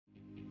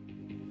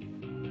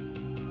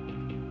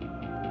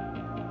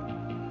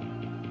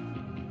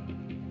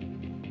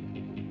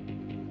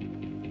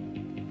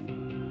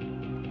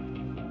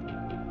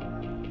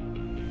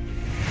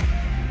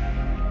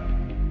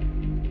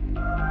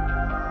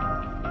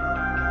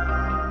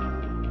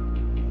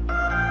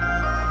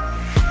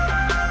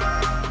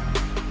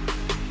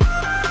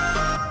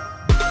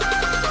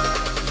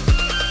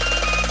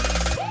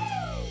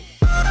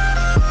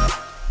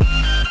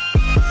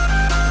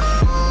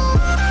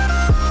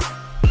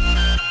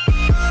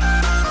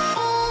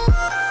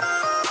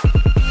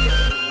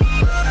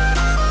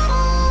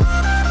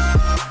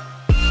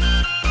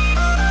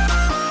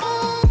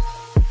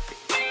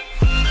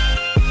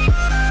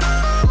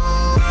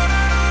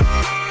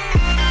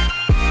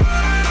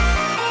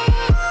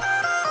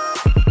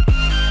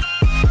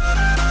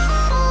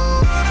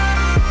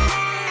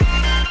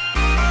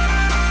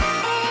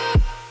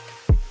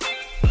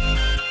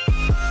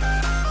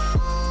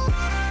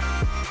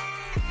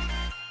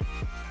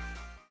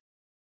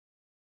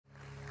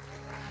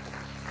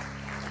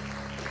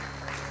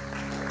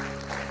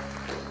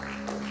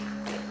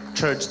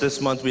Church, this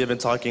month we have been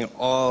talking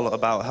all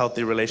about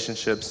healthy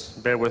relationships.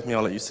 Bear with me,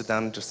 I'll let you sit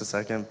down in just a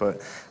second,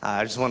 but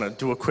I just want to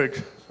do a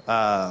quick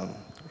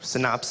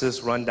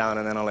synopsis, rundown,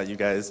 and then I'll let you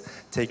guys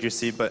take your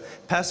seat. But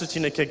Pastor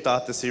Tina kicked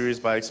off the series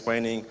by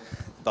explaining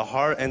the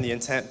heart and the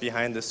intent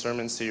behind this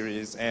sermon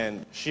series,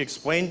 and she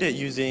explained it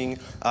using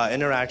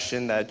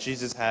interaction that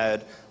Jesus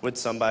had with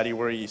somebody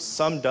where he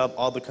summed up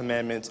all the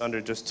commandments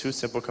under just two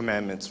simple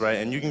commandments, right?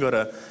 And you can go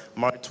to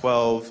Mark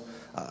 12,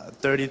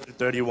 30 through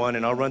 31,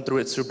 and I'll run through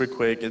it super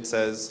quick. It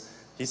says,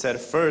 he said,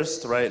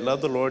 first, right, love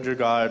the Lord your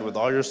God with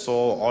all your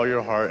soul, all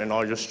your heart, and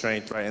all your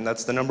strength, right? And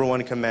that's the number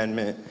one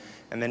commandment.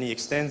 And then he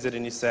extends it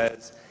and he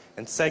says,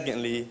 and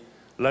secondly,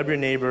 love your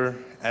neighbor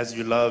as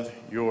you love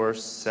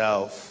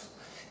yourself.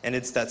 And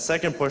it's that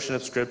second portion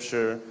of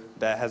scripture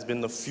that has been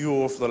the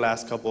fuel for the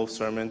last couple of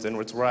sermons, and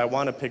it's where I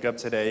want to pick up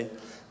today.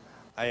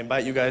 I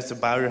invite you guys to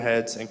bow your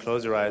heads and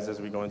close your eyes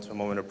as we go into a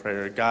moment of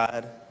prayer.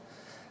 God,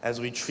 as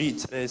we treat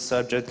today's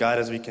subject, God,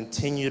 as we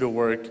continue to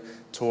work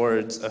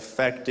towards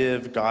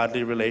effective,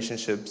 godly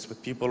relationships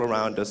with people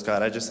around us,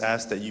 God, I just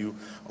ask that you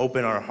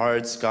open our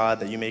hearts, God,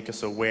 that you make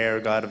us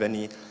aware, God, of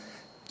any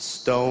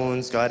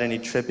stones, God, any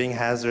tripping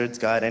hazards,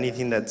 God,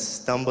 anything that's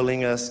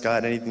stumbling us,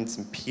 God, anything that's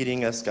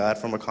impeding us, God,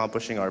 from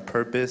accomplishing our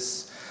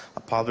purpose,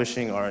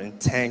 accomplishing our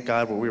intent,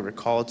 God, what we were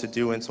called to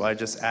do. And so I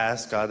just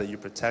ask, God, that you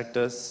protect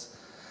us,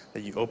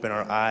 that you open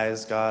our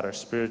eyes, God, our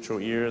spiritual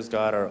ears,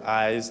 God, our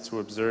eyes to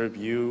observe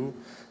you,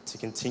 to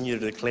continue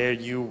to declare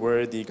you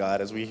worthy,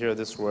 God, as we hear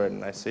this word.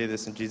 And I say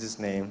this in Jesus'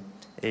 name,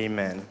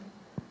 amen.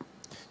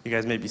 You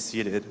guys may be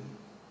seated.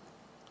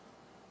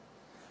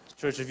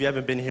 Church, if you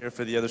haven't been here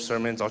for the other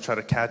sermons, I'll try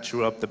to catch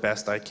you up the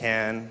best I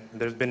can.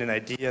 There's been an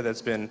idea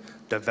that's been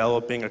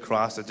developing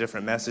across the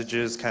different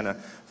messages, kind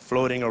of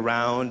floating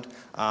around,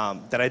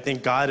 that I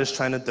think God is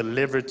trying to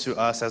deliver to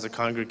us as a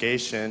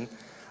congregation.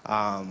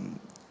 And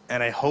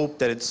I hope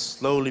that it's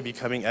slowly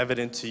becoming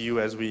evident to you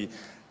as we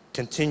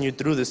continue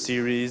through the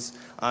series.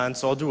 And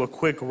so I'll do a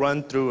quick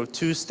run through of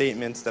two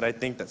statements that I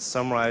think that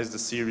summarize the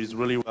series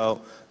really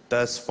well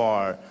thus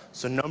far.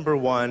 So number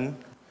one,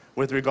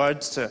 with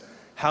regards to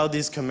how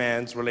these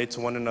commands relate to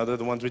one another,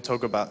 the ones we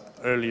talked about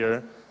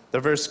earlier, the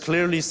verse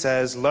clearly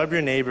says, love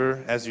your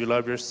neighbor as you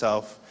love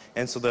yourself.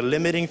 And so the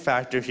limiting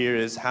factor here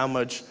is how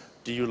much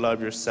do you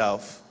love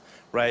yourself,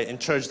 right? In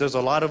church, there's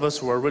a lot of us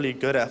who are really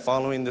good at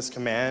following this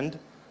command,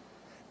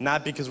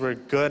 not because we're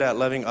good at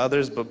loving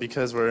others, but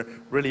because we're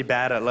really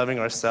bad at loving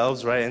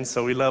ourselves, right? And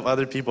so we love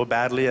other people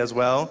badly as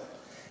well.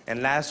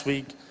 And last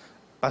week,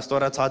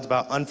 Pastora talked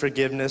about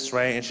unforgiveness,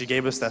 right? And she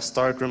gave us that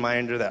stark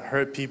reminder that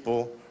hurt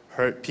people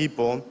hurt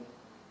people.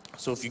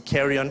 So if you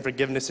carry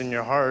unforgiveness in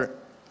your heart,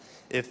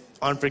 if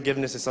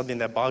unforgiveness is something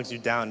that bogs you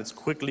down, it's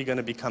quickly going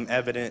to become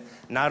evident,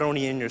 not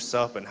only in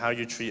yourself, but how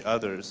you treat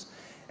others.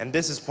 And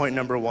this is point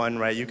number one,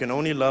 right? You can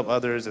only love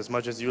others as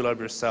much as you love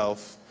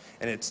yourself.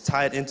 And it's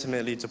tied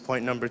intimately to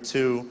point number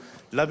two.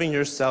 Loving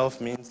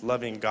yourself means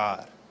loving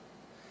God.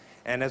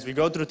 And as we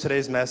go through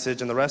today's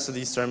message and the rest of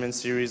these sermon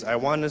series, I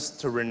want us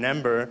to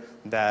remember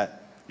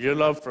that your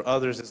love for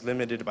others is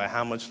limited by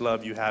how much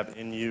love you have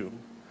in you,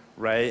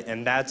 right?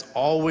 And that's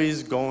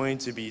always going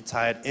to be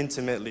tied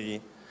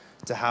intimately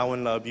to how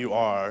in love you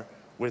are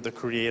with the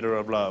creator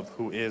of love,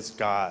 who is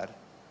God,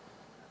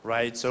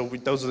 right? So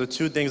those are the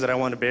two things that I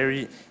want to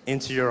bury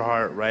into your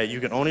heart, right? You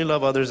can only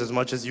love others as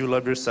much as you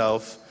love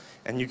yourself,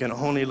 and you can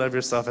only love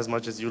yourself as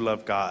much as you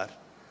love God.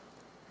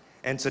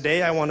 And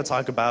today I want to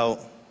talk about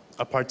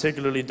a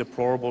particularly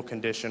deplorable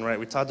condition, right?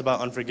 We talked about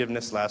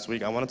unforgiveness last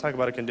week. I want to talk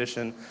about a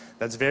condition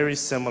that's very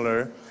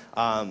similar.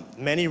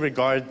 Many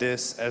regard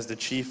this as the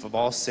chief of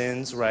all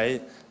sins,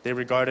 right? They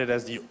regard it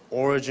as the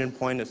origin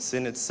point of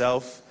sin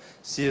itself.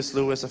 C.S.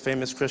 Lewis, a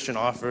famous Christian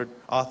author,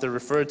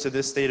 referred to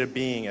this state of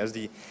being as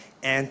the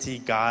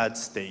anti-God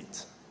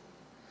state,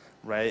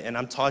 right? And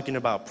I'm talking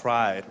about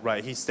pride,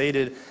 right? He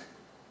stated,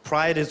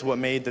 pride is what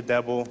made the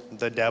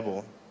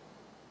devil,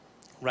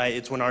 right?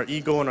 It's when our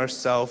ego and our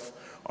self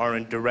are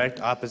in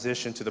direct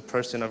opposition to the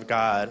person of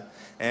God.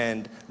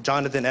 And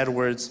Jonathan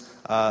Edwards,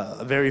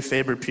 a very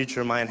favorite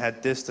preacher of mine,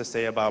 had this to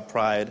say about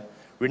pride.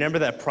 Remember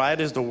that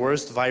pride is the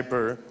worst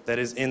viper that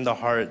is in the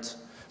heart,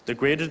 the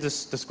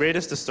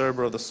greatest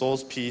disturber of the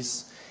soul's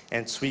peace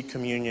and sweet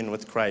communion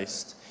with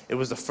Christ. It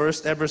was the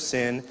first ever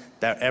sin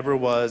that ever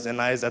was and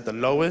lies at the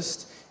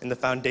lowest in the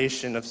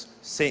foundation of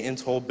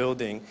Satan's whole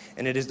building,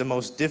 and it is the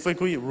most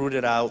difficultly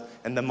rooted out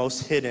and the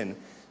most hidden,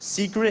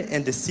 secret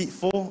and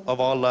deceitful of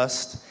all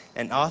lust,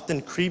 and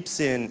often creeps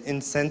in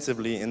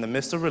insensibly in the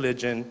midst of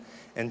religion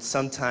and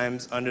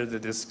sometimes under the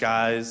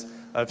disguise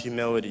of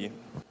humility.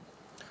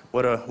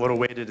 What a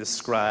way to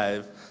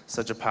describe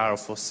such a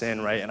powerful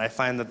sin, right? And I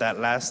find that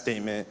last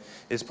statement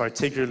is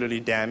particularly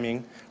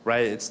damning,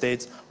 right? It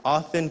states,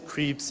 often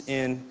creeps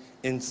in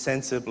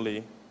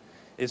insensibly,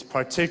 is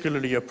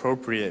particularly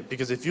appropriate,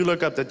 because if you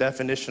look up the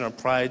definition of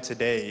pride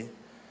today,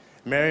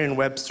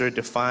 Merriam-Webster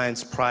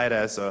defines pride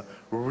as a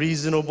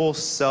reasonable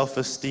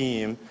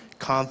self-esteem,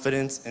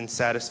 confidence, and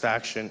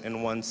satisfaction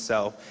in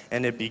oneself.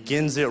 And it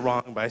begins it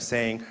wrong by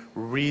saying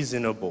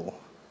reasonable,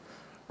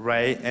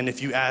 right? And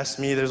if you ask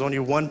me, there's only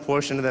one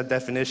portion of that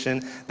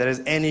definition that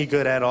is any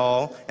good at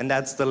all, and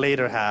that's the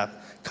later half,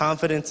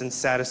 confidence and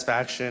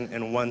satisfaction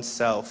in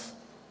oneself.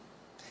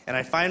 And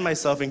I find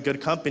myself in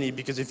good company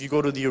because if you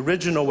go to the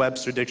original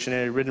Webster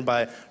dictionary written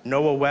by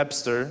Noah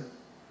Webster,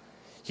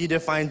 he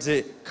defines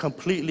it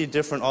completely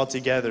different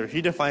altogether.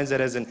 He defines it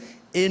as an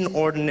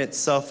inordinate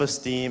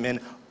self-esteem and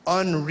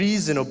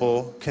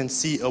unreasonable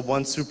conceit of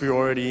one's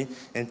superiority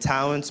in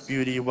talents,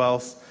 beauty,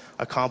 wealth,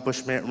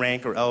 accomplishment,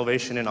 rank, or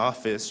elevation in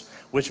office,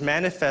 which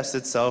manifests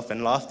itself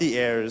in lofty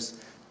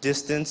airs,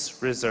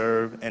 distance,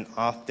 reserve, and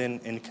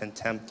often in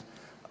contempt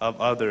of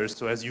others.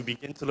 So as you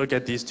begin to look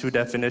at these two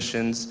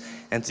definitions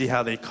and see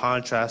how they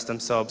contrast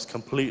themselves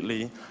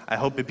completely, I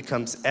hope it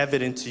becomes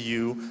evident to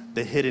you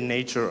the hidden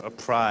nature of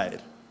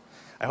pride.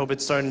 I hope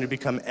it's starting to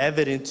become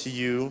evident to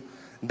you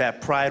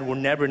that pride will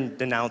never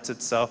denounce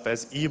itself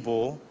as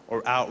evil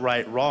or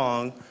outright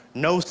wrong.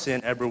 No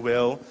sin ever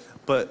will,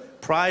 but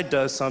pride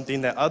does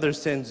something that other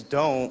sins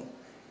don't,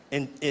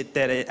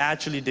 that it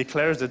actually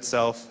declares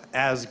itself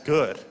as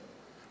good,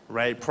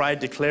 right? Pride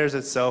declares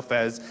itself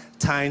as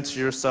tying to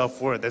your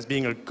self-worth, as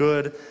being a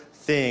good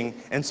thing.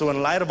 And so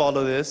in light of all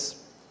of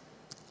this,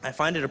 I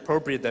find it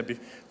appropriate that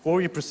before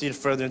we proceed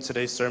further in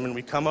today's sermon,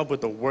 we come up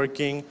with a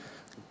working,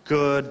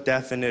 good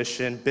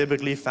definition,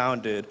 biblically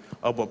founded,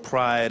 of what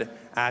pride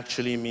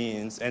actually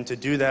means. And to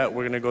do that,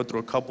 we're going to go through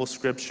a couple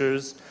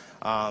scriptures.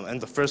 And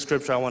the first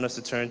scripture I want us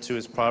to turn to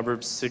is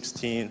Proverbs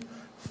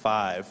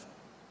 16:5.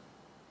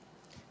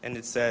 And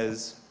it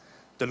says,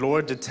 "The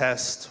Lord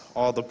detests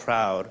all the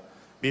proud.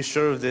 Be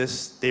sure of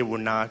this, they will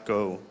not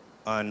go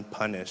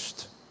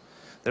unpunished."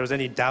 If there was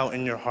any doubt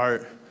in your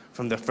heart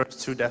from the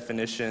first two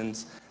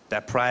definitions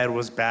that pride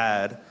was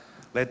bad,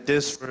 let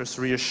this verse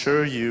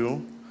reassure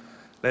you,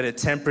 let it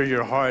temper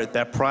your heart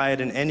that pride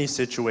in any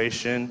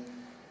situation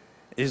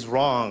is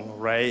wrong,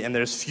 right? And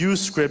there's few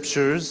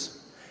scriptures,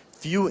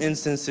 few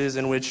instances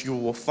in which you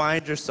will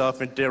find yourself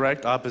in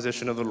direct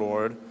opposition of the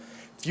Lord.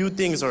 Few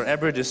things are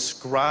ever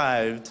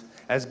described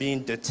as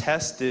being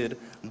detested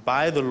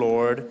by the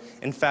Lord.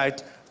 In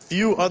fact,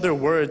 few other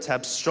words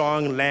have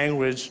strong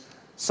language,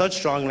 such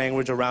strong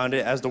language around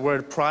it as the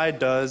word pride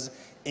does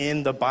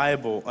in the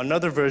Bible.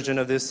 Another version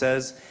of this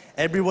says,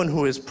 "Everyone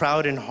who is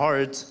proud in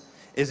heart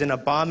is an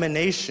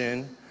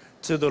abomination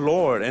to the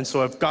Lord." And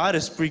so if God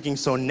is speaking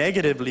so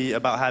negatively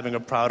about having a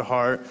proud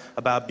heart,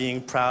 about being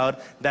proud,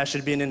 that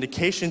should be an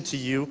indication to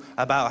you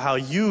about how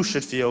you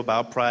should feel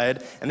about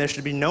pride. And there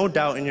should be no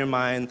doubt in your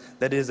mind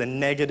that it is a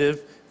negative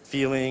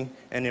feeling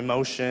and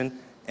emotion,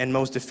 and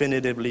most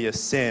definitively a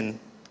sin.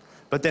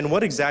 But then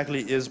what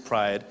exactly is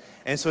pride?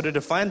 And so to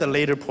define the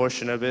later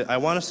portion of it, I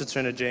want us to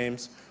turn to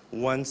James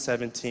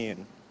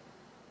 1:17,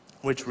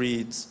 which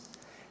reads,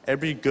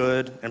 "Every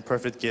good and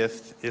perfect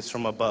gift is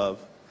from above,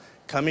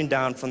 coming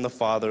down from the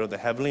Father of the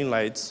heavenly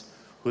lights,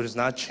 who does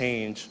not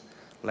change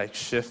like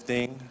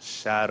shifting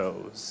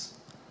shadows."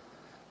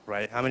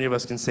 Right? How many of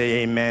us can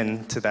say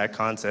amen to that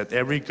concept?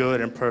 Every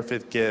good and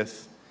perfect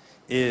gift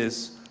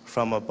is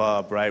from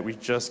above, right? We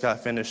just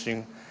got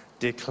finishing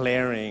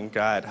declaring,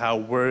 God, how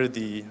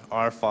worthy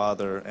our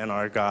Father and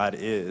our God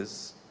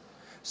is.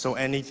 So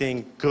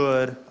anything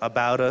good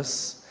about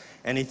us,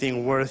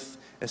 anything worth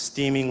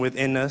esteeming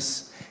within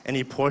us,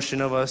 any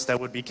portion of us that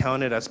would be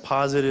counted as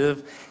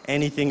positive,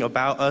 anything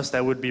about us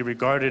that would be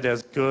regarded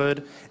as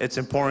good, it's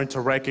important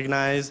to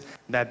recognize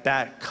that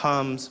that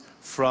comes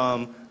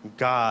from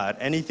God.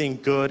 Anything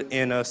good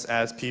in us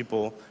as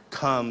people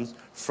comes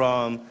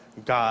from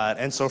God.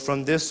 And so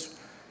from this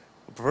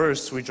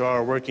verse, we draw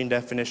a working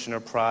definition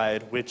of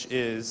pride, which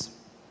is,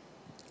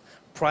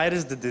 pride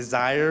is the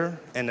desire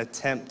and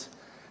attempt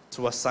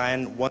to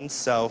assign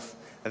oneself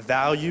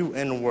value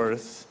and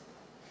worth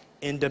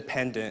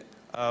independent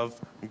of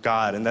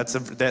God. And that's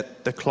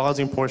the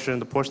closing portion,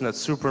 the portion that's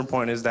super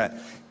important, is that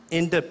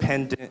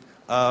independent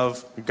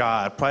of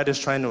God. Pride is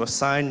trying to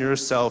assign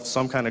yourself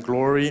some kind of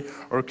glory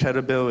or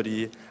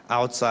credibility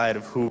outside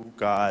of who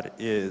God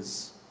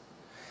is.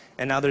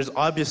 And now there's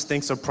obvious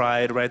things of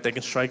pride, right, that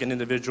can strike an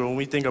individual. When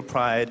we think of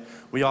pride,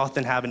 we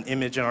often have an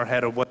image in our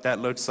head of what that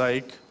looks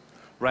like,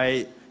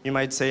 right? You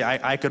might say,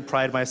 I could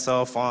pride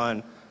myself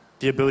on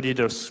the ability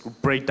to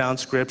break down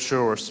scripture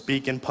or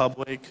speak in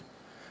public.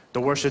 The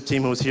worship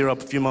team who was here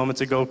up a few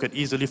moments ago could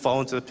easily fall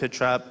into the pit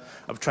trap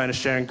of trying to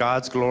share in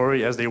God's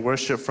glory as they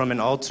worship from an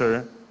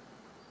altar,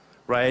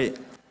 right?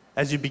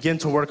 As you begin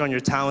to work on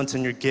your talents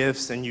and your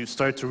gifts and you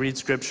start to read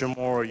scripture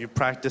more, or you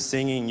practice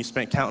singing, you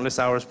spent countless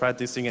hours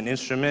practicing an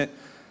instrument,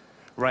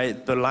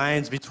 right? The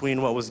lines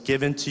between what was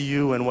given to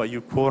you and what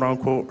you quote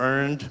unquote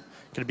earned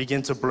could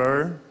begin to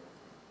blur.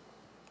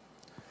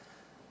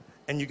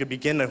 And you could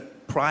begin to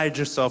pride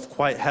yourself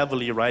quite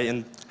heavily, right,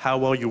 in how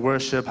well you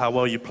worship, how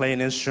well you play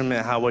an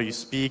instrument, how well you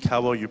speak,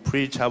 how well you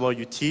preach, how well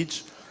you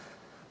teach.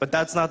 But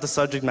that's not the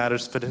subject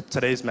matters for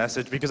today's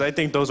message, because I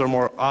think those are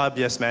more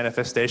obvious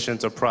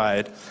manifestations of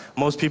pride.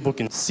 Most people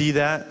can see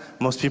that.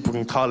 Most people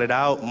can call it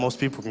out. Most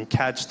people can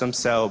catch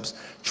themselves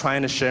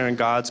trying to share in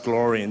God's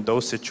glory in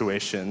those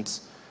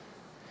situations.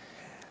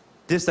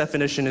 This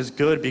definition is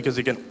good because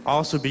it can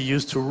also be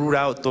used to root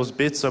out those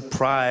bits of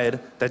pride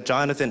that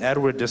Jonathan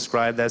Edwards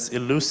described as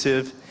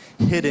elusive,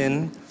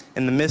 hidden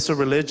in the midst of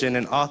religion,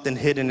 and often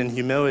hidden in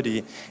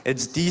humility.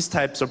 It's these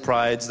types of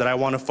prides that I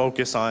want to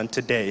focus on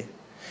today.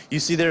 You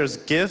see, there's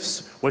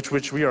gifts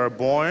which we are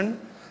born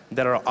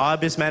that are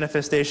obvious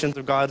manifestations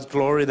of God's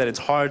glory that it's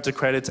hard to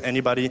credit to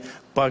anybody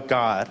but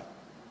God.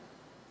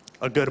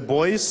 A good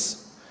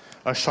voice,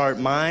 a sharp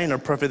mind are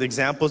perfect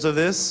examples of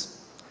this.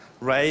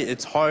 Right?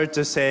 It's hard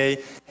to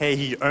say, hey,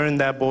 he earned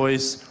that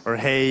voice, or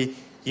hey,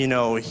 he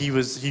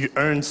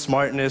earned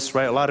smartness,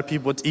 right? A lot of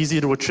people, it's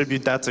easy to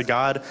attribute that to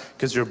God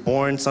because you're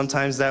born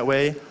sometimes that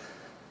way.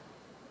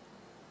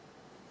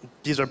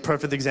 These are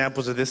perfect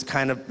examples of this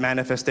kind of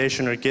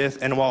manifestation or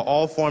gift. And while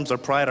all forms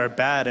of pride are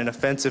bad and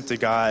offensive to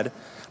God,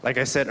 like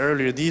I said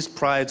earlier, these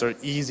prides are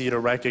easy to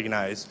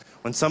recognize.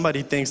 When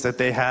somebody thinks that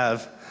they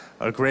have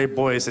a great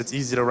voice, it's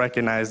easy to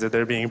recognize that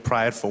they're being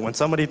prideful. When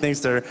somebody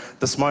thinks they're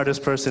the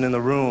smartest person in the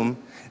room,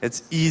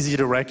 it's easy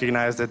to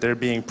recognize that they're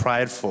being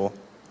prideful.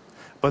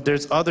 But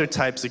there's other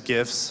types of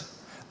gifts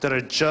that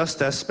are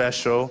just as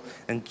special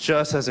and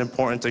just as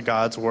important to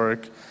God's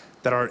work,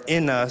 that are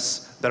in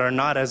us, that are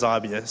not as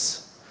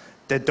obvious,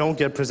 that don't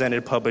get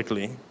presented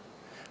publicly,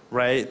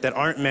 right? That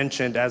aren't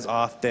mentioned as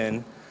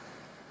often,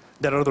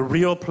 that are the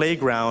real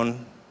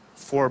playground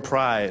for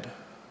pride.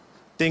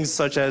 Things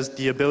such as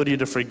the ability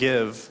to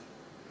forgive,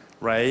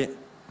 right?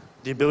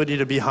 The ability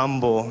to be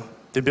humble,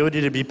 the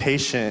ability to be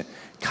patient,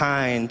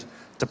 kind,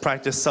 to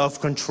practice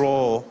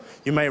self-control.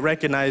 You might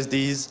recognize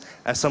these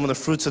as some of the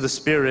fruits of the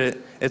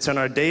Spirit. It's in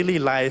our daily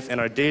life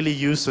and our daily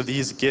use of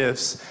these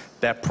gifts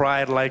that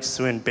pride likes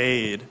to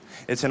invade.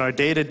 It's in our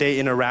day-to-day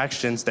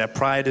interactions that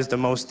pride is the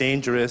most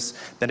dangerous,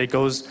 that it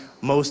goes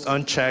most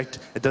unchecked,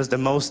 it does the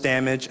most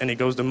damage, and it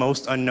goes the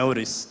most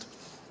unnoticed.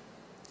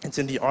 It's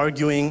in the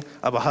arguing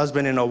of a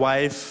husband and a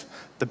wife,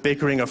 the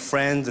bickering of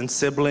friends and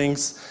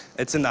siblings.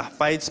 It's in the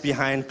fights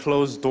behind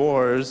closed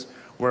doors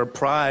where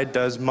pride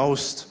does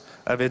most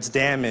of its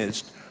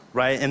damage,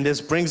 right? And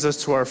this brings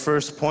us to our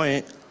first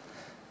point.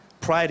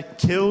 Pride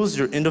kills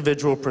your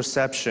individual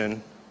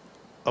perception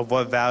of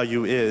what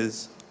value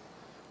is.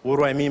 What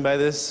do I mean by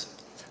this?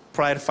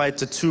 Pride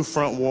fights a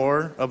two-front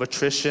war of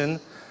attrition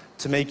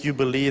to make you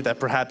believe that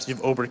perhaps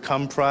you've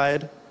overcome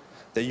pride,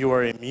 that you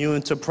are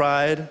immune to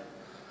pride,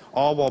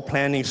 all while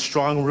planting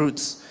strong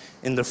roots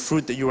in the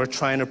fruit that you are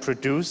trying to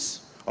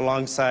produce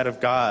alongside of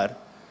God,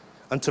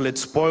 until it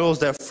spoils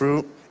that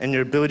fruit and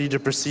your ability to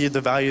perceive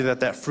the value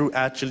that that fruit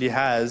actually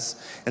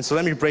has. And so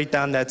let me break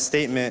down that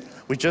statement.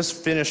 We just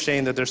finished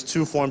saying that there's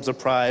two forms of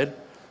pride.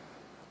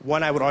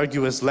 One I would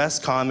argue is less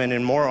common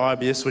and more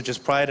obvious, which is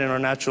pride in our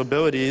natural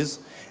abilities.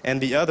 And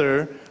the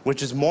other,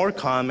 which is more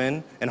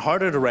common and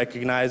harder to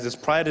recognize, is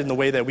pride in the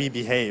way that we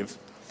behave.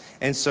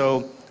 And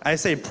so I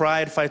say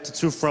pride fights a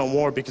two-front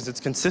war because it's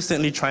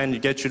consistently trying to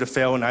get you to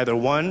fail in either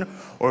one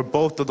or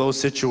both of those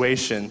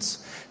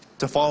situations,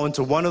 to fall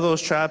into one of those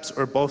traps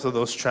or both of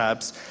those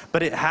traps.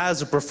 But it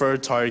has a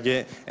preferred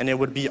target, and it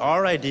would be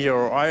our idea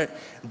or our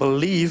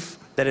belief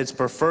that its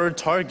preferred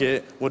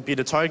target would be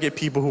to target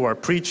people who are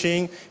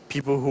preaching,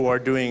 people who are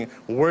doing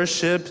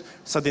worship,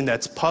 something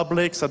that's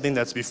public, something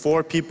that's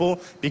before people,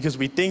 because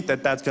we think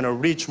that that's going to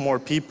reach more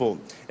people.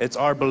 It's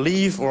our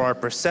belief or our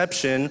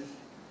perception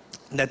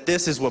that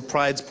this is what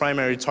pride's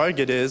primary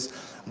target is,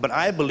 but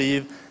I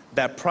believe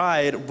that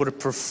pride would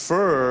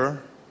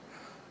prefer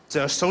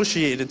to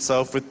associate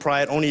itself with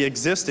pride only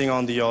existing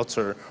on the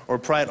altar, or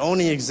pride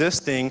only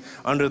existing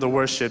under the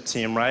worship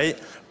team, right?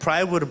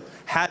 Pride would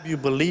have you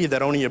believe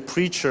that only a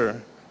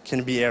preacher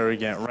can be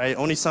arrogant, right?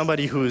 Only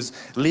somebody who's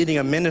leading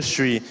a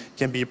ministry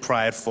can be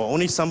prideful.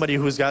 Only somebody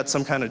who's got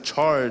some kind of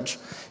charge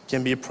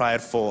can be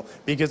prideful.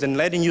 Because in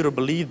letting you to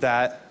believe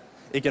that,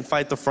 it can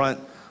fight the front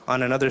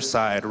on another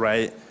side,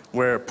 right?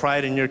 Where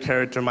pride in your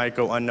character might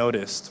go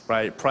unnoticed,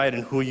 right? Pride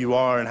in who you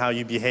are and how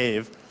you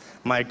behave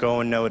might go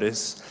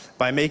unnoticed.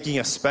 By making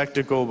a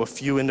spectacle of a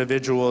few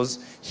individuals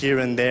here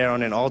and there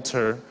on an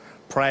altar,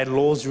 pride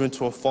lulls you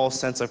into a false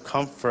sense of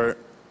comfort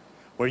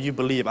where you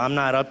believe, I'm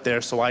not up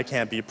there, so I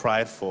can't be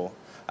prideful.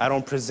 I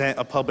don't present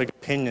a public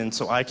opinion,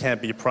 so I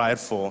can't be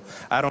prideful.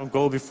 I don't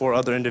go before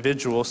other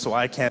individuals, so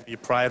I can't be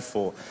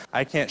prideful.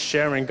 I can't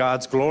share in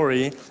God's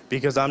glory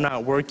because I'm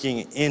not working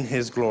in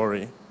His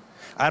glory.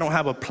 I don't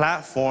have a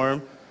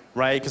platform,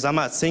 right, because I'm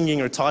not singing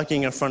or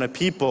talking in front of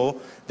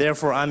people,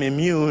 therefore I'm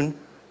immune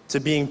to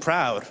being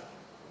proud.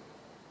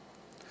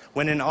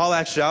 When in all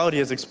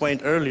actuality, as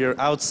explained earlier,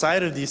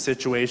 outside of these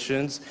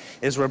situations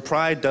is where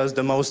pride does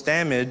the most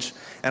damage.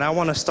 And I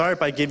want to start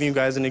by giving you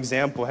guys an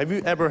example. Have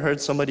you ever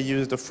heard somebody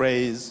use the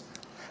phrase,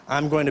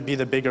 I'm going to be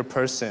the bigger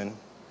person,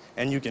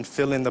 and you can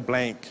fill in the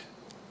blank?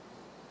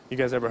 You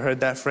guys ever heard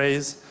that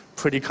phrase?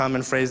 Pretty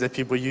common phrase that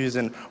people use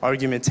in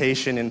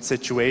argumentation in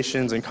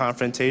situations and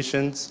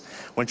confrontations.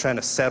 When trying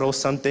to settle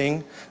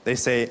something, they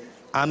say,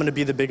 I'm going to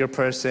be the bigger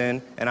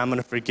person, and I'm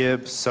going to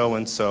forgive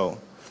so-and-so.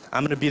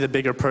 I'm going to be the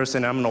bigger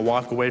person, and I'm going to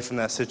walk away from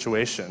that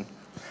situation.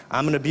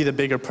 I'm going to be the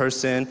bigger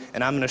person,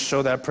 and I'm going to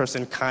show that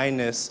person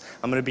kindness.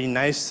 I'm going to be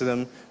nice to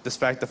them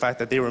despite the fact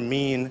that they were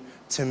mean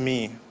to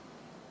me.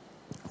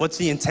 What's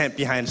the intent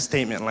behind a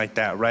statement like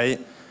that, right?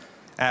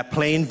 At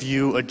plain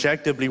view,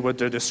 objectively, what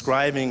they're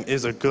describing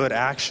is a good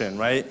action,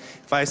 right?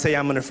 If I say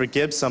I'm going to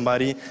forgive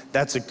somebody,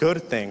 that's a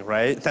good thing,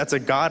 right? That's a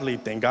godly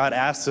thing. God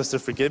asks us to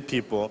forgive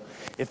people.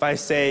 If I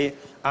say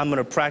I'm going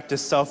to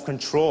practice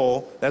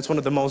self-control, that's one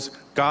of the most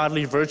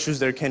godly virtues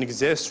there can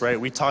exist, right?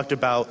 We talked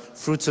about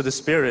fruits of the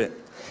Spirit.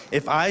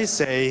 If I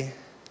say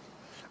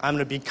I'm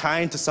going to be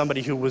kind to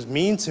somebody who was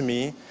mean to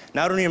me,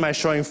 not only am I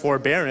showing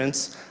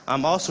forbearance,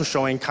 I'm also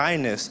showing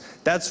kindness.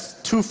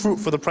 That's 2 fruit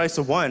for the price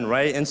of 1,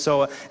 right? And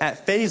so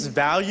at face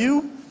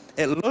value,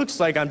 it looks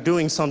like I'm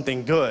doing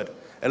something good.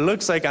 It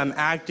looks like I'm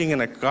acting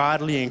in a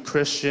godly and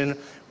Christian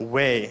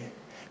way.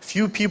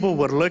 Few people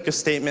would look at a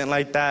statement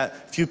like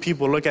that, few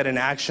people look at an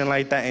action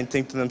like that and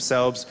think to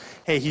themselves,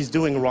 hey, he's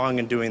doing wrong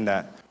in doing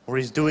that, or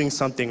he's doing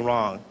something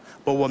wrong.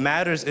 But what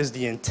matters is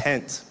the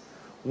intent.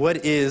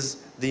 What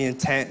is the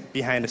intent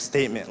behind a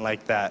statement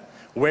like that?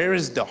 Where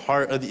is the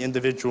heart of the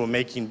individual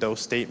making those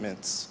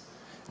statements,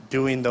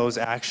 doing those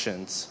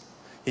actions?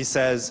 He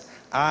says,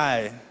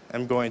 I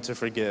am going to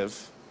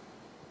forgive.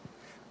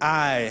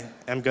 I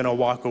am going to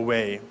walk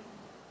away.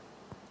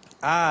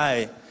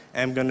 I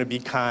am going to be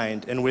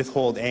kind and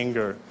withhold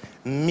anger.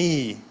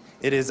 Me,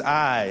 it is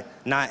I,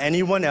 not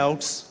anyone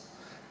else,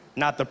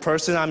 not the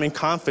person I'm in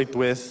conflict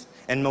with,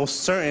 and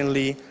most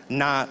certainly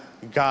not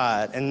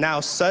God. And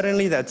now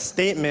suddenly that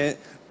statement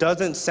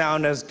doesn't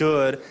sound as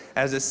good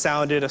as it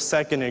sounded a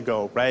second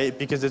ago, right?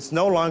 Because it's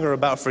no longer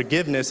about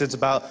forgiveness, it's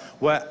about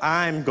what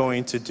I'm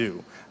going to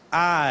do.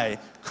 I,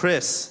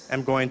 Chris,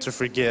 am going to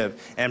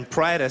forgive. And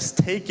pride has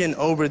taken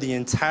over the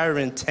entire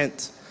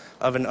intent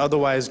of an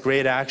otherwise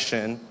great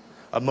action,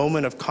 a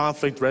moment of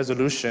conflict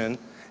resolution,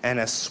 and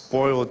has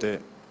spoiled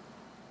it.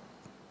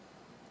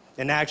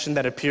 An action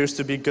that appears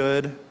to be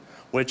good,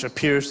 which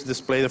appears to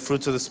display the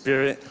fruits of the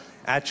Spirit,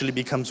 actually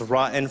becomes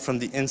rotten from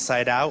the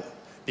inside out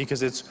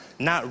because it's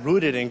not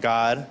rooted in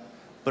God,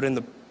 but in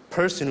the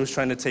person who's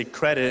trying to take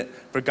credit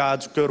for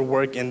God's good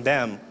work in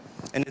them.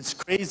 And it's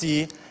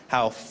crazy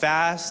how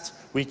fast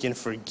we can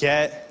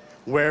forget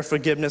where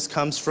forgiveness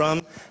comes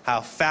from,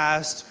 how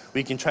fast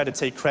we can try to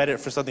take credit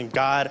for something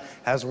God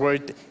has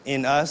worked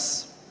in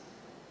us.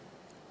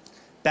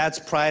 That's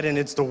pride, and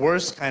it's the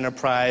worst kind of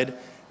pride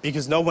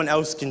because no one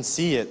else can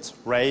see it,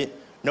 right?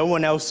 No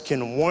one else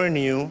can warn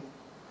you.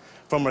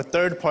 From a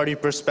third-party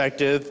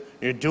perspective,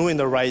 you're doing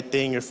the right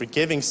thing, you're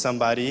forgiving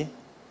somebody,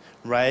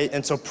 right?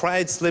 And so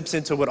pride slips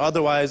into what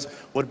otherwise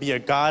would be a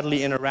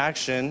godly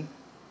interaction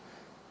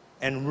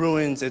and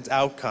ruins its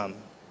outcome.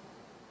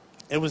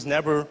 It was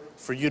never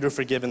for you to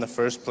forgive in the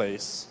first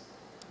place.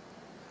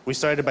 We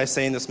started by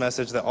saying this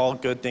message that all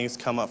good things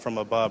come up from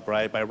above,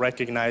 right? By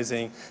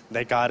recognizing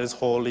that God is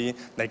holy,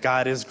 that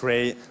God is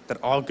great, that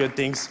all good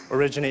things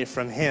originate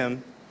from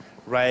Him,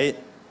 right?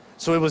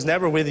 So it was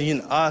never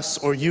within us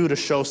or you to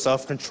show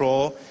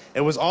self-control.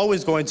 It was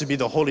always going to be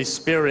the Holy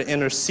Spirit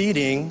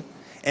interceding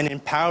and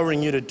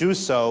empowering you to do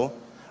so.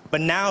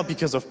 But now,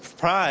 because of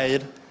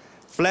pride,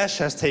 flesh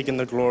has taken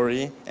the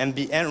glory, and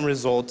the end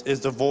result is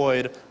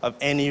devoid of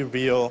any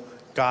real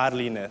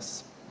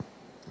godliness.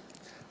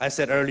 I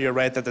said earlier,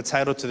 right, that the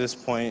title to this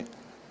point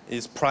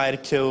is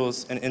Pride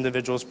Kills an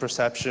Individual's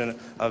Perception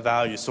of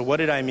Value. So what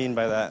did I mean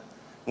by that?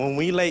 When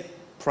we let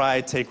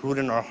pride take root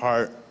in our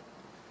heart,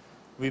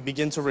 we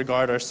begin to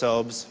regard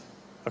ourselves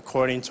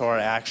according to our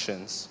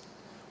actions.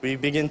 We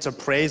begin to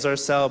praise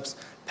ourselves,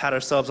 pat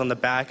ourselves on the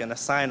back, and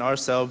assign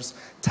ourselves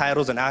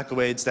titles and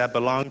accolades that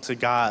belong to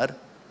God.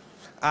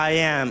 I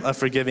am a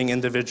forgiving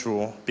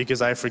individual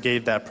because I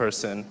forgave that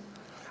person.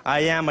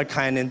 I am a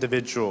kind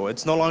individual.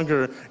 It's no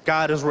longer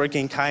God is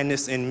working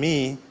kindness in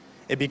me.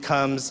 It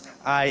becomes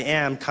I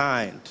am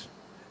kind.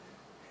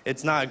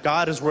 It's not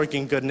God is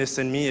working goodness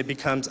in me. It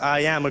becomes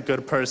I am a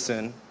good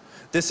person.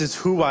 This is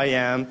who I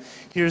am.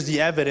 Here's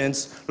the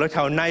evidence. Look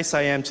how nice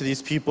I am to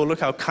these people. Look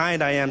how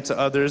kind I am to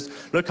others.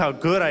 Look how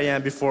good I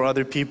am before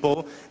other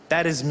people.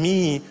 That is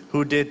me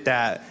who did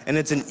that. And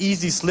it's an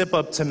easy slip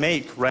up to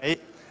make,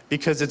 right?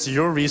 Because it's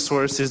your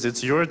resources,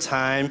 it's your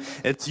time,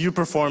 it's you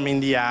performing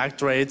the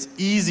act, right? It's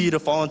easy to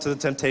fall into the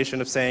temptation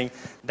of saying,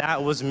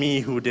 that was me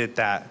who did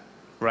that,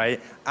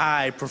 right?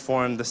 I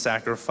performed the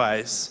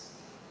sacrifice.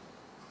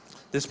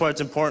 This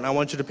part's important. I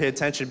want you to pay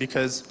attention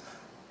because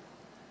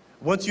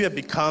once you have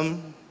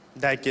become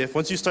that gift,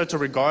 once you start to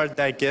regard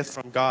that gift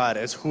from God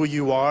as who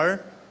you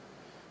are,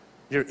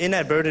 you're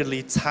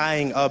inadvertently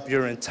tying up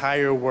your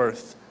entire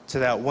worth to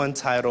that one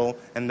title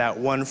and that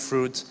one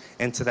fruit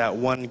and to that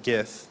one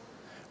gift.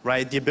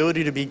 Right? The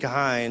ability to be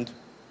kind,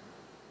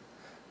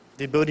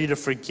 the ability to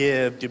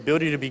forgive, the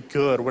ability to be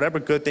good, whatever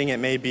good thing it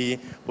may be,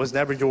 was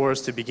never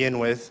yours to begin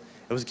with.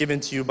 It was given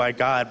to you by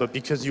God, but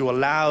because you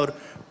allowed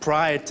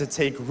pride to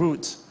take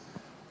root,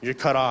 you're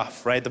cut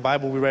off, right? The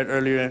Bible we read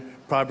earlier,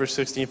 Proverbs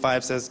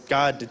 16:5 says,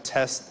 God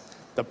detests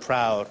the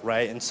proud,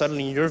 right? And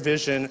suddenly your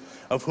vision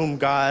of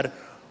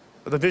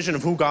the vision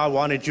of who God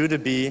wanted you to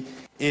be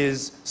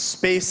is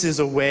spaces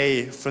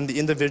away from the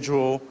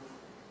individual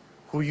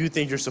who you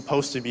think you're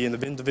supposed to be and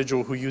the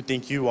individual who you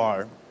think you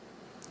are.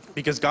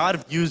 Because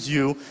God views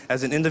you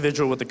as an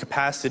individual with the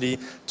capacity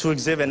to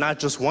exhibit not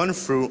just one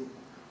fruit,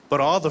 but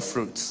all the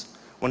fruits.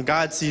 When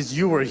God sees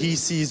you or he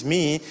sees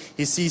me,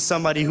 he sees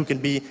somebody who can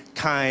be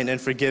kind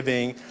and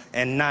forgiving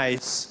and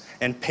nice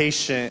and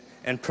patient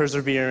and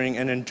persevering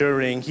and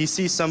enduring. He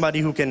sees somebody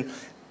who can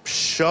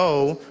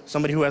show,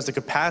 somebody who has the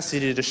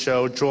capacity to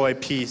show joy,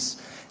 peace,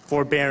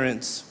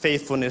 forbearance,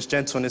 faithfulness,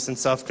 gentleness, and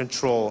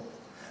self-control.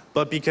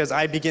 But because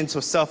I begin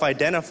to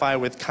self-identify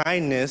with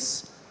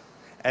kindness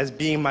as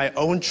being my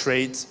own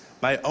trait,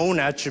 my own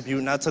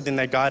attribute, not something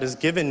that God has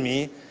given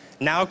me,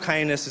 now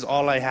kindness is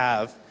all I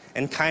have,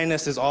 and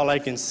kindness is all I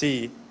can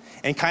see.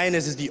 And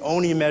kindness is the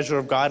only measure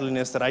of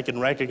godliness that I can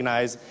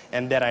recognize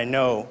and that I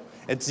know.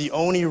 It's the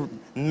only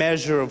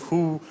measure of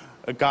who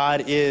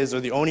God is, or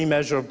the only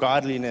measure of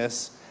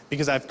godliness,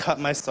 because I've cut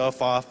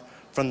myself off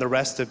from the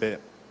rest of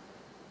it.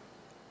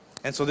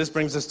 And so this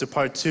brings us to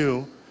part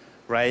 2,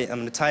 right? I'm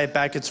going to tie it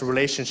back into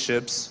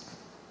relationships.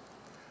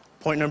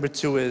 Point number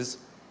 2 is,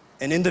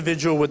 an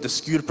individual with a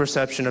skewed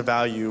perception of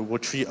value will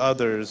treat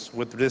others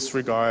with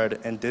disregard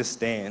and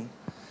disdain.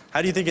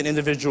 How do you think an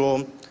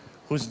individual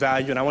whose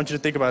value, and I want you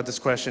to think about this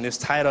question, is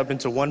tied up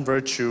into one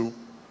virtue,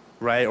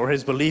 right, or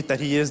his belief that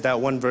he is that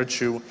one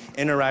virtue,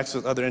 interacts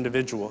with other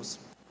individuals?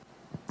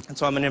 And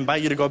so I'm going to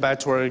invite you to go back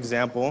to our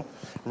example,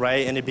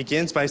 right? And it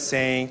begins by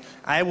saying,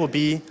 I will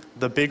be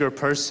the bigger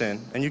person.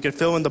 And you can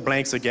fill in the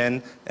blanks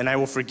again, and I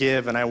will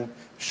forgive, and I will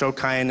show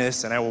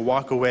kindness, and I will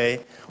walk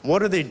away.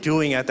 What are they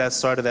doing at that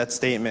start of that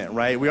statement,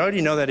 right? We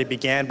already know that it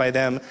began by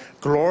them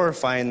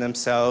glorifying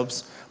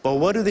themselves, but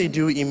what do they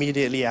do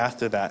immediately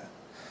after that,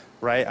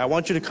 right? I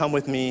want you to come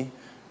with me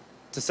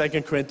to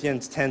 2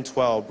 Corinthians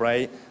 10:12,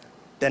 right?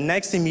 The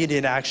next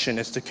immediate action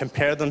is to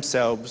compare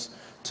themselves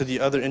to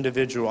the other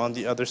individual on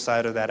the other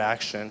side of that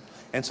action.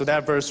 And so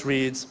that verse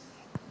reads,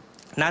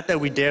 not that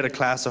we dare to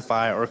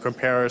classify or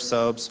compare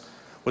ourselves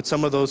with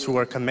some of those who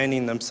are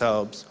commending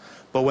themselves,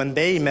 but when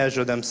they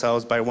measure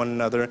themselves by one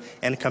another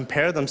and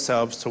compare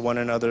themselves to one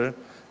another,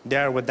 they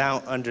are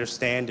without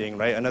understanding,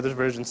 right? Another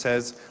version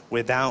says,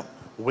 without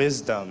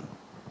wisdom.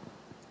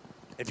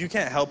 If you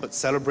can't help but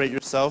celebrate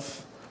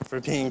yourself for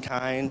being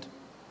kind,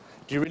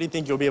 do you really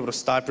think you'll be able to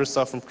stop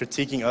yourself from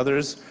critiquing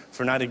others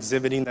for not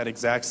exhibiting that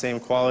exact same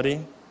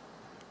quality,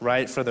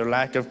 right? For their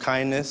lack of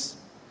kindness?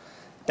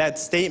 That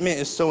statement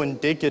is so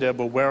indicative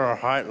of where our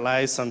heart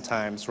lies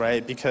sometimes,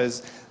 right?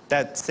 Because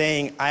that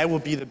saying, I will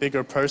be the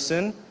bigger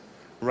person,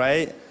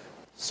 right?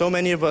 So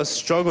many of us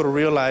struggle to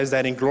realize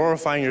that in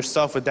glorifying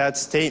yourself with that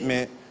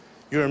statement,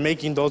 you're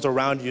making those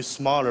around you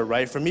smaller,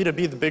 right? For me to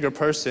be the bigger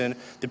person,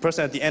 the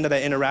person at the end of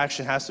that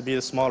interaction has to be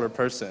the smaller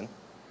person,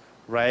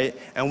 right?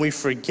 And we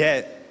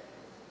forget.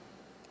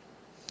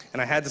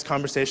 And I had this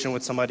conversation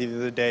with somebody the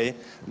other day,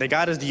 that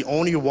God is the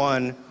only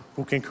one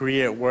who can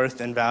create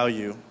worth and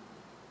value.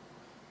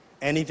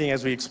 Anything,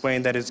 as we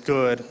explained, that is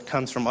good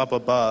comes from up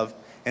above.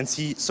 And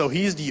so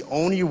he's the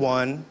only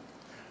one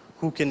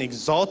who can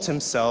exalt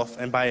himself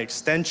and by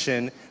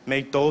extension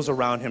make those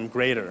around him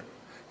greater.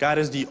 God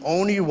is the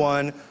only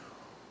one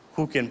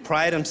who can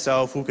pride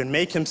himself, who can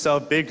make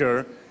himself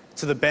bigger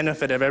to the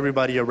benefit of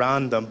everybody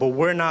around them. But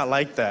we're not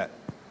like that.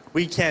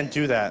 We can't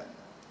do that.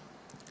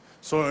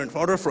 So in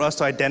order for us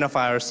to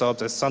identify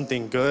ourselves as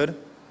something good,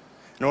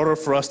 in order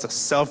for us to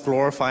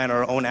self-glorify in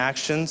our own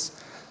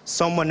actions,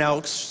 someone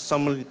else,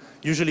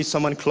 usually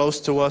someone close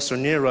to us or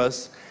near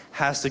us,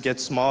 has to get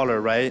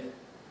smaller, right?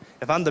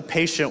 If I'm the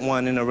patient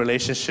one in a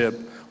relationship,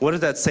 what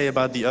does that say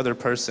about the other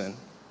person?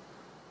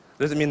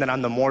 It doesn't mean that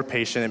I'm the more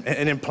patient.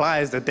 It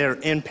implies that they're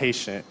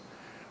impatient,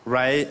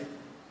 right?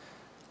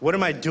 What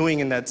am I doing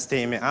in that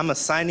statement? I'm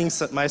assigning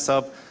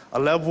myself a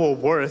level of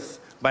worth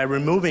by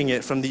removing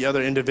it from the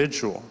other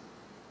individual,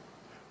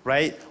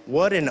 right?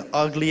 What an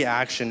ugly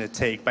action to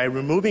take. By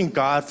removing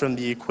God from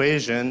the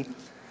equation,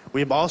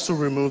 we've also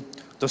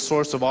removed the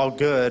source of all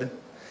good.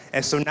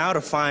 And so now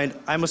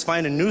I must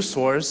find a new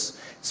source.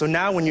 So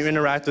now when you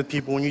interact with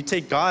people, when you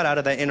take God out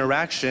of that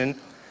interaction,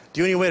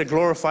 the only way to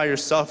glorify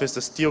yourself is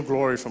to steal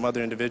glory from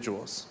other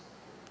individuals,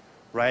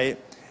 right?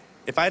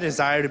 If I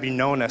desire to be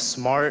known as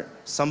smart,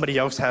 somebody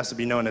else has to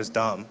be known as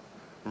dumb,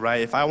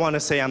 right? If I want to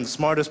say I'm the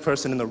smartest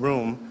person in the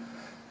room,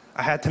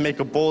 I had to make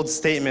a bold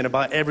statement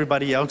about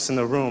everybody else in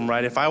the room,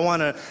 right? If I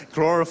want to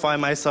glorify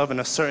myself in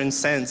a certain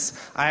sense,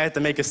 I had to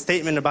make a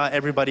statement about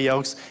everybody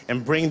else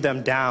and bring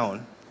them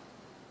down.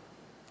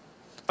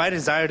 If I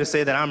desire to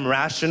say that I'm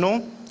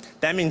rational,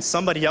 that means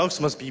somebody else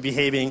must be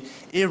behaving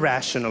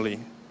irrationally.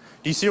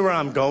 Do you see where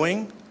I'm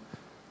going?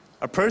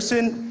 A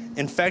person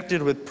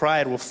infected with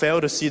pride will fail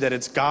to see that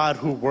it's God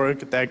who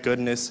worked that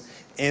goodness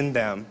in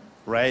them,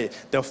 right?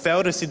 They'll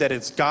fail to see that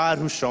it's God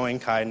who's showing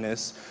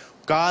kindness,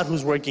 God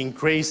who's working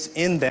grace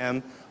in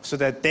them so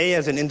that they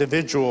as an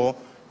individual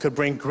could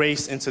bring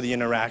grace into the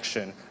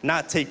interaction,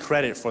 not take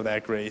credit for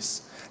that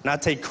grace,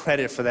 not take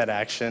credit for that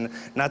action,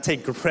 not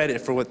take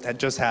credit for what had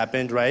just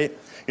happened, right?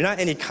 You're not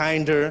any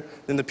kinder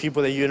than the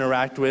people that you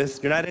interact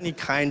with. You're not any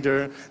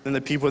kinder than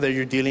the people that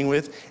you're dealing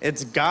with.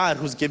 It's God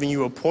who's giving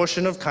you a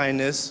portion of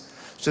kindness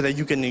so that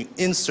you can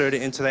insert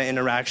it into that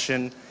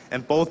interaction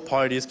and both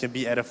parties can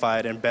be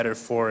edified and better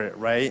for it,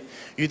 right?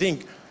 You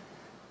think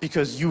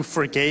because you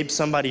forgave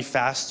somebody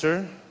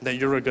faster that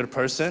you're a good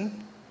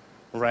person,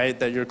 right?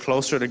 That you're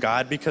closer to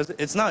God, because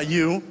it's not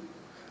you,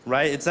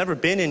 right? It's never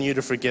been in you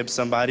to forgive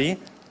somebody.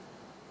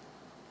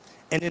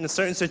 And in a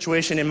certain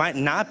situation, it might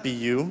not be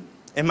you.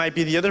 It might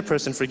be the other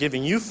person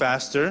forgiving you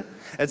faster.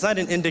 It's not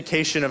an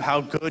indication of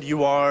how good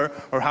you are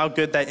or how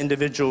good that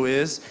individual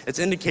is. It's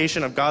an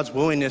indication of God's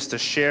willingness to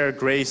share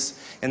grace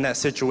in that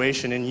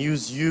situation and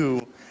use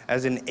you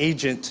as an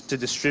agent to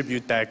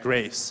distribute that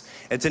grace.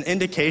 It's an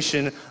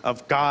indication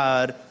of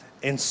God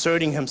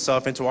inserting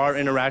himself into our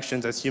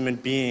interactions as human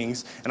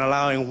beings and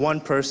allowing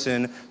one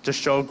person to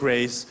show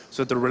grace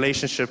so that the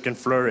relationship can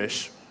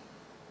flourish.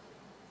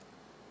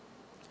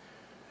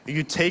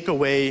 You take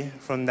away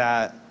from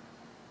that,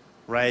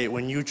 right,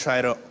 when you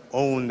try to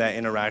own that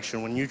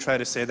interaction, when you try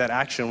to say that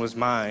action was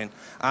mine,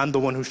 I'm the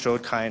one who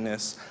showed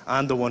kindness,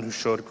 I'm the one who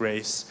showed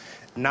grace,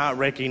 not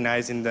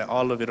recognizing that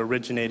all of it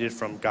originated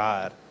from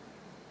God.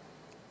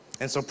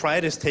 And so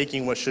pride is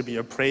taking what should be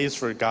a praise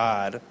for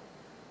God,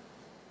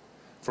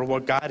 for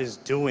what God is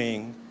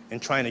doing,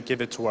 and trying to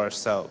give it to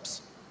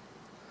ourselves.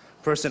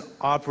 A person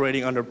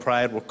operating under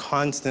pride will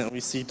constantly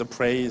seek the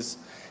praise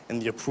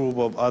and the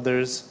approval of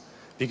others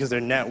because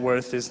their net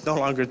worth is no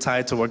longer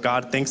tied to what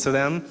God thinks of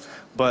them,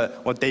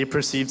 but what they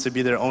perceive to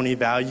be their only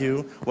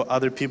value, what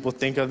other people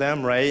think of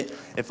them, right?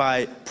 If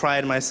I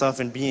pride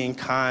myself in being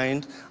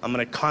kind, I'm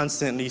going to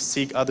constantly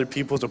seek other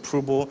people's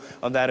approval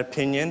of that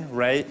opinion,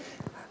 right?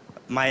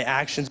 My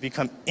actions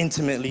become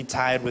intimately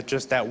tied with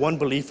just that one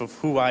belief of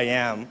who I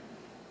am.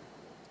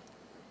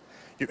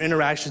 Your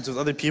interactions with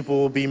other people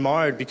will be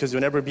marred because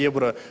you'll never be able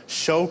to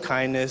show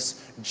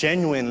kindness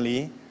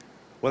genuinely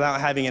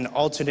without having an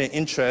alternate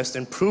interest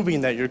in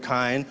proving that you're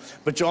kind,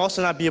 but you'll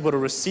also not be able to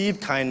receive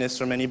kindness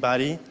from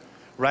anybody,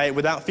 right,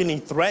 without feeling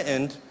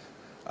threatened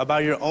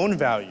about your own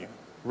value,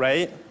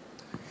 right?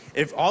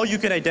 If all you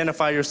can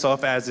identify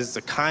yourself as is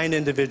a kind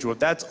individual, if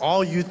that's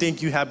all you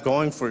think you have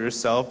going for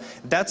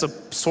yourself, that's a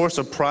source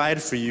of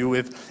pride for you.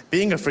 If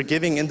being a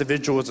forgiving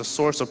individual is a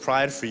source of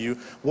pride for you,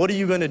 what are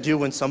you going to do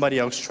when somebody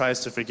else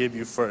tries to forgive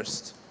you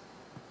first?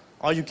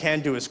 All you can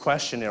do is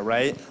question it,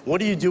 right? What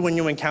do you do when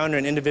you encounter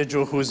an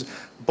individual who's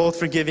both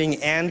forgiving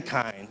and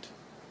kind,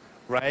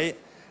 right?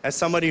 As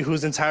somebody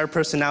whose entire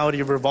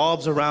personality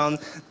revolves around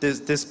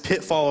this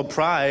pitfall of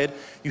pride,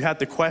 you have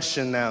to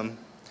question them,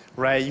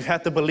 right? You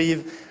have to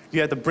believe,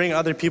 you have to bring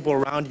other people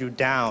around you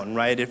down,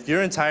 right? If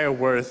your entire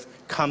worth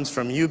comes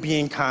from you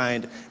being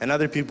kind and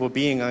other people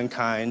being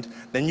unkind,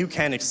 then you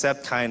can't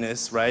accept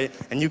kindness, right?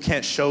 And you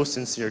can't show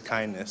sincere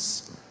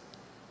kindness.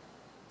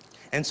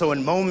 And so a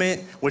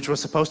moment which was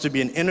supposed to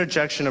be an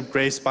interjection of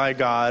grace by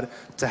God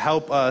to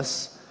help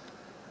us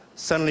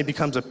suddenly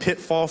becomes a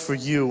pitfall for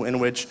you in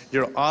which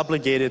you're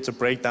obligated to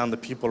break down the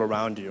people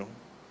around you,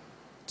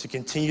 to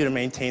continue to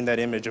maintain that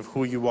image of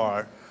who you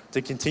are,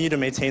 to continue to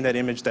maintain that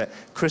image that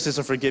Chris is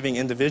a forgiving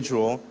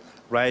individual,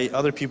 right?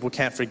 Other people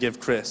can't forgive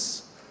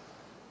Chris.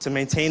 To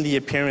maintain the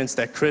appearance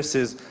that Chris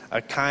is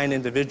a kind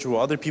individual,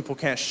 other people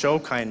can't show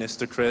kindness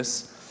to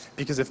Chris.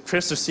 Because if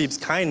Chris receives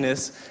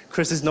kindness,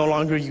 Chris is no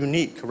longer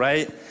unique,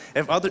 right?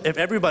 If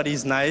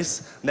everybody's nice,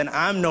 then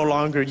I'm no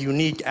longer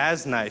unique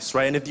as nice,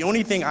 right? And if the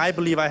only thing I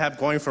believe I have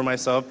going for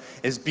myself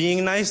is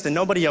being nice, then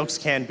nobody else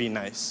can be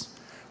nice,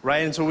 right?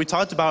 And so we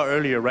talked about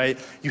earlier, right?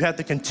 You have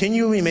to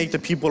continually make the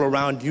people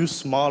around you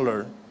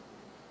smaller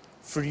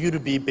for you to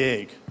be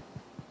big.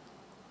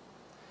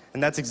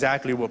 And that's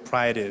exactly what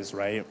pride is,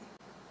 right?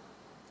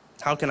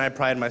 How can I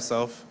pride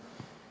myself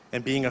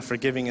and being a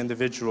forgiving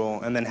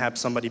individual and then have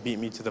somebody beat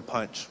me to the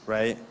punch,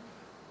 right?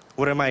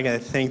 What am I going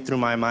to think through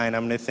my mind?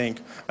 I'm going to think,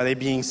 are they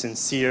being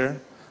sincere?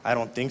 I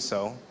don't think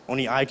so.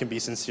 Only I can be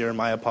sincere in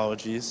my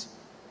apologies.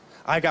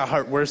 I got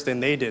hurt worse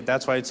than they did.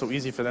 That's why it's so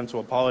easy for them to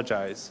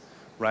apologize,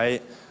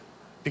 right?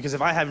 Because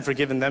if I haven't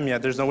forgiven them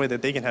yet, there's no way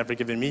that they can have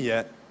forgiven me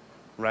yet,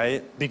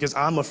 right? Because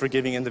I'm a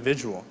forgiving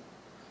individual.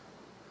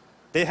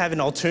 They have an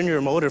ulterior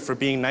motive for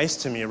being nice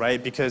to me,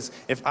 right? Because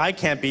if I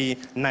can't be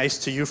nice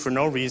to you for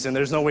no reason,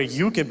 there's no way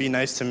you can be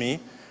nice to me,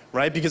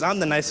 right? Because I'm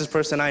the nicest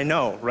person I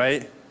know,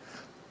 right?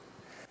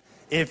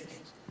 If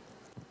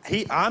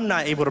I'm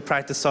not able to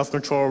practice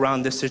self-control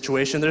around this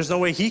situation, there's no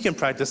way he can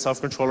practice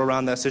self-control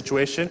around that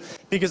situation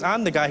because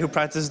I'm the guy who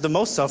practices the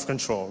most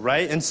self-control,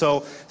 right? And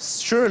so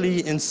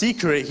surely in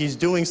secret, he's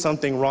doing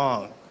something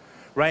wrong,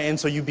 right? And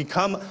so you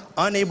become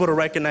unable to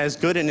recognize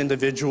good in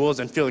individuals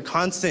and feel a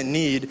constant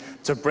need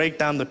to break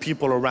down the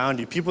people around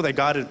you, people that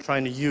God is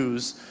trying to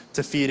use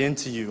to feed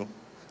into you,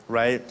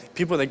 right?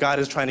 People that God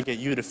is trying to get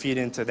you to feed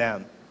into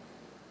them.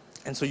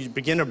 And so you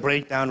begin to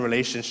break down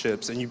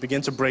relationships, and you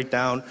begin to break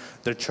down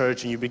the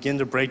church, and you begin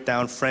to break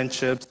down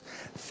friendships,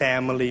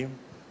 family.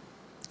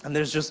 And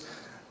there's just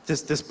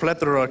this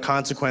plethora of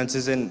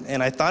consequences,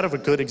 and I thought of a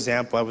good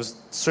example. I was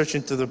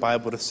searching through the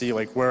Bible to see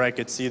like where I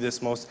could see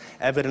this most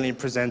evidently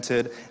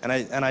presented, and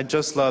I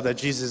just love that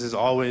Jesus is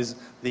always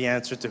the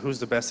answer to who's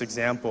the best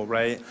example,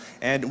 right?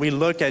 And we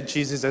look at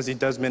Jesus as he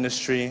does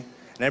ministry,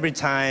 and every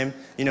time,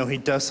 he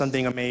does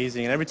something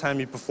amazing, and every time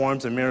he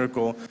performs a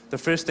miracle, the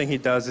first thing he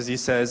does is he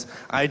says,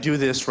 I do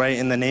this, right,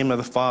 in the name of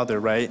the Father,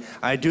 right?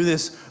 I do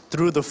this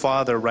through the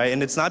Father, right?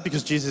 And it's not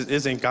because Jesus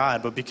isn't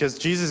God, but because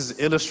Jesus is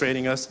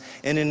illustrating us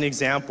in an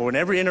example. And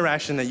every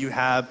interaction that you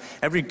have,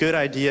 every good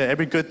idea,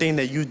 every good thing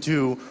that you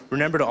do,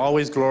 remember to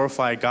always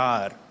glorify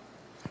God.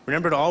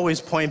 Remember to always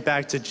point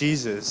back to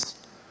Jesus.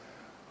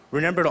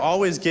 Remember to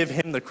always give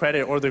him the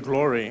credit or the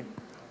glory,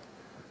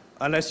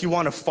 unless you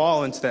want to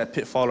fall into that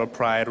pitfall of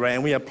pride, right?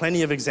 And we have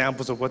plenty of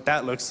examples of what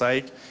that looks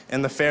like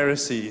in the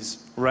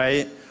Pharisees,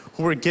 right?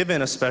 Who were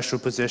given a special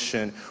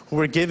position, who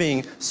were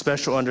given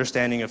special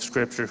understanding of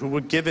Scripture, who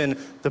were given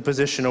the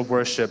position of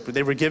worship.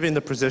 They were given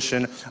the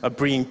position of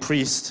being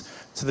priests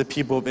to the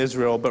people of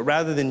Israel. But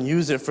rather than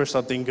use it for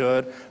something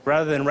good,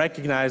 rather than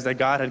recognize that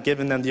God had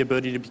given them the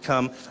ability to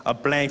become a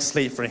blank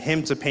slate for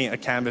him to paint a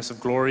canvas of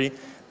glory,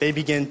 they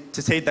begin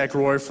to take that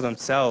glory for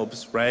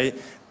themselves, right?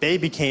 They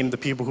became the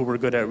people who were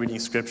good at reading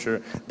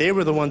Scripture. They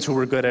were the ones who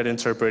were good at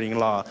interpreting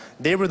law.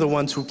 They were the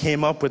ones who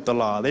came up with the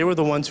law. They were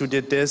the ones who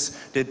did this,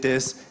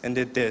 and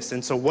did this.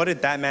 And so what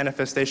did that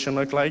manifestation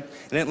look like?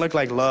 It didn't look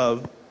like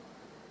love.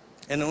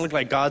 It didn't look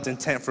like God's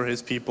intent for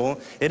his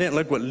people. It didn't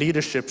look what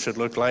leadership should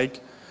look like,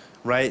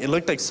 right? It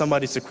looked like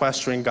somebody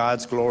sequestering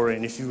God's glory.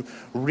 And if you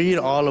read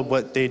all of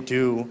what they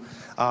do,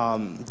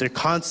 they're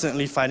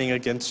constantly fighting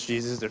against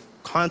Jesus. They're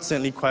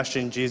constantly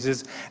questioning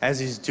Jesus as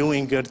he's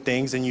doing good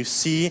things. And you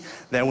see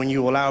that when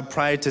you allow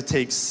pride to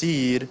take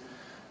seed,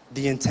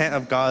 the intent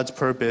of God's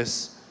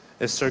purpose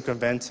is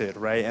circumvented,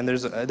 right? And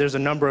there's a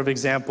number of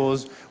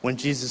examples when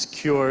Jesus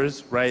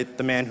cures, right,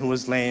 the man who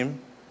was lame.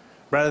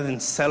 Rather than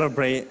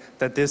celebrate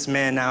that this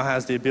man now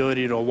has the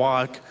ability to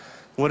walk,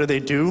 what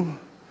do?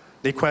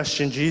 They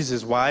question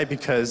Jesus. Why?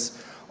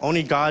 Because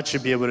only God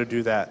should be able to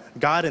do that.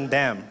 God and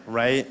them,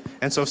 right?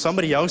 And so if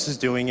somebody else is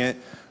doing it,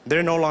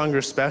 they're no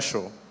longer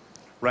special,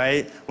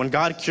 right? When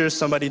God cures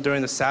somebody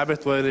during the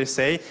Sabbath, what do they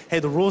say? Hey,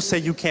 the rules say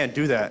you can't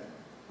do that.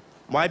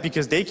 Why?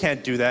 Because they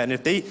can't do that. And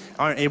if they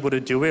aren't able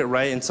to do it,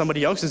 right, and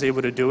somebody else is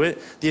able to do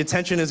it, the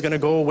attention is going to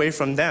go away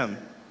from them,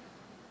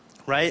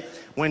 right?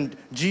 When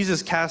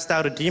Jesus cast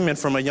out a demon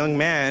from a young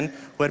man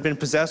who had been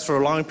possessed for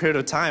a long period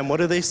of time, what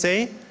do they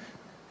say?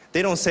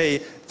 They don't say,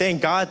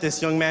 thank God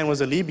this young man was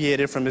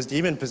alleviated from his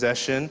demon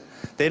possession.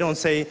 They don't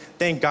say,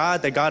 thank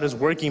God that God is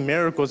working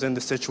miracles in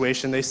the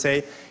situation. They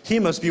say, he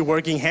must be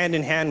working hand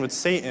in hand with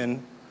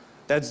Satan.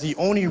 That's the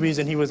only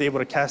reason he was able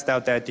to cast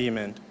out that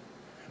demon.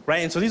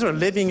 Right? And so these are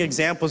living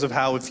examples of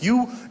how if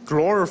you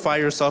glorify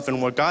yourself in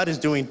what God is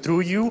doing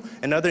through you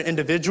and other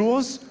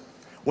individuals,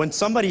 when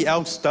somebody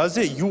else does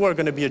it, you are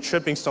going to be a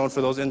tripping stone for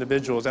those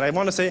individuals. And I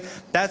want to say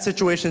that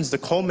situation is the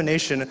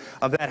culmination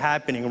of that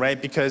happening, right?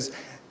 Because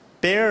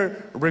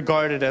they're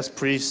regarded as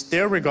priests.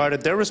 Their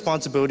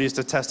responsibility is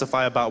to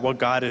testify about what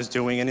God is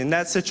doing. And in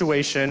that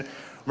situation,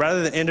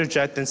 rather than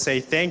interject and say,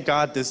 thank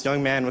God this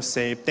young man was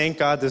saved, thank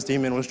God this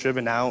demon was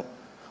driven out,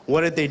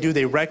 what did they do?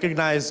 They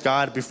recognized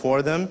God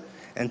before them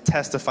and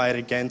testified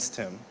against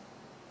him,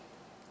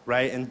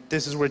 right? And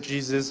this is where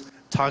Jesus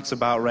talks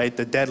about, right,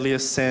 the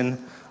deadliest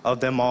sin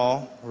of them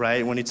all,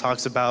 right? When he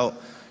talks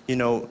about,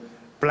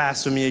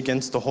 blasphemy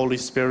against the Holy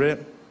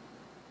Spirit.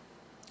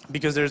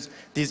 Because there's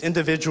these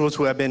individuals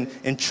who have been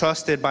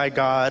entrusted by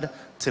God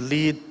to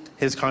lead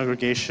his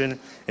congregation,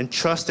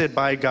 entrusted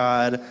by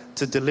God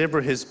to deliver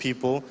his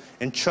people,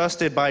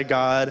 entrusted by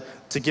God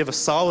to give a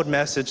solid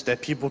message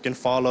that people can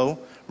follow,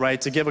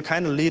 right? To give a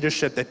kind of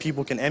leadership that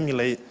people can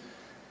emulate.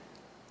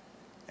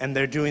 And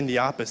they're doing the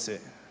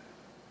opposite,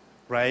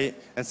 right?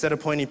 Instead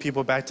of pointing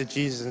people back to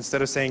Jesus,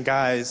 instead of saying,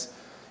 guys,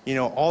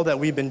 all that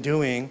we've been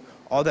doing,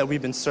 all that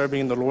we've been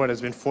serving the Lord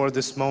has been for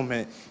this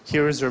moment.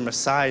 Here is your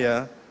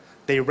Messiah.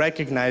 They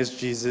recognize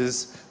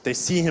Jesus, they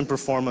see him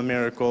perform a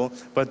miracle,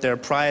 but their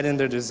pride and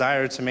their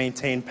desire to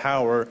maintain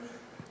power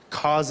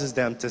causes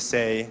them to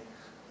say,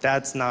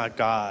 that's not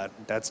God,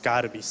 that's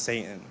got to be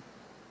Satan.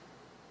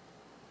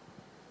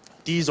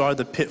 These are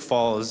the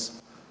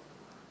pitfalls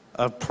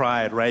of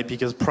pride, right?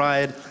 Because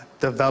pride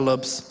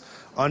develops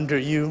under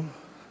you,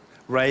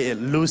 right? It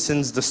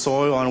loosens the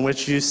soil on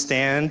which you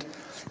stand,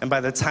 and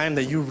by the time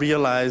that you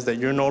realize that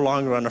you're no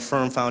longer on a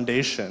firm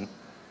foundation,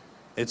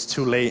 it's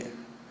too late.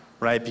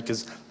 Right?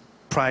 Because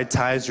pride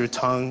ties your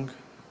tongue.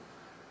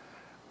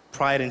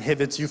 Pride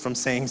inhibits you from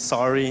saying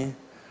sorry.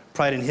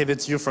 Pride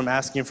inhibits you from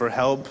asking for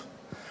help.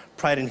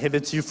 Pride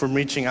inhibits you from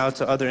reaching out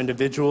to other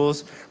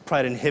individuals.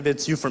 Pride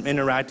inhibits you from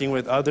interacting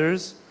with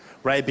others,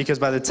 right? Because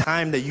by the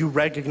time that you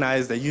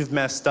recognize that you've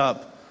messed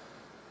up,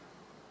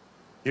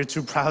 you're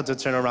too proud to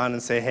turn around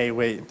and say, hey,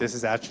 wait, this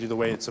is actually the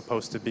way it's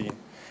supposed to be.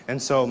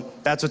 And so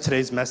that's what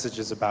today's message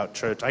is about,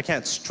 church. I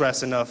can't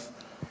stress enough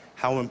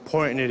how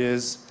important it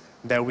is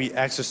that we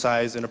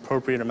exercise an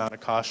appropriate amount of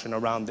caution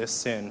around this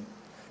sin.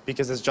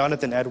 Because as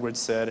Jonathan Edwards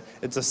said,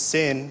 it's a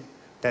sin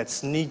that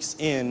sneaks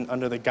in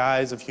under the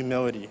guise of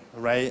humility,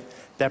 right?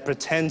 That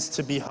pretends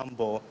to be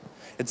humble.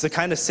 It's the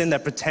kind of sin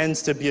that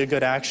pretends to be a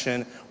good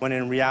action when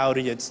in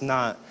reality it's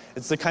not.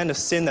 It's the kind of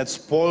sin that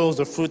spoils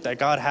the fruit that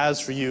God has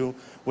for you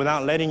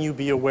without letting you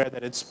be aware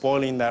that it's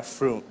spoiling that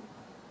fruit.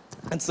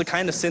 It's the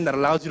kind of sin that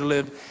allows you to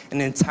live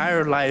an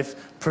entire life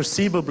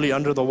perceivably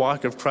under the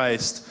walk of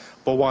Christ,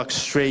 but walk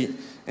straight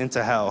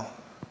into hell.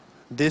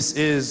 This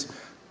is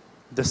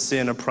the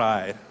sin of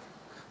pride.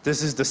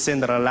 This is the sin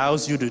that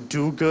allows you to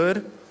do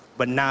good,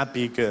 but not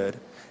be good.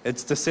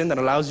 It's the sin that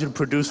allows you to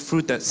produce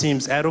fruit that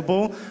seems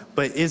edible,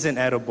 but isn't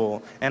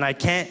edible. And I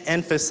can't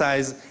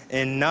emphasize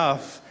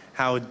enough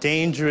how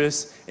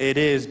dangerous it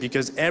is,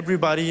 because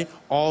everybody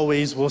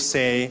always will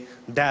say,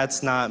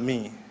 that's not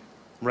me,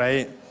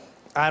 right?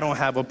 I don't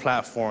have a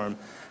platform.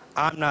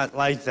 I'm not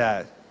like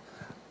that.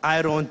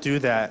 I don't do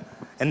that.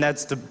 And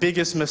that's the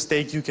biggest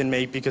mistake you can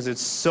make, because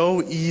it's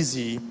so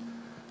easy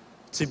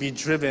to be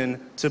driven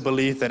to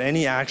believe that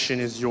any action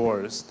is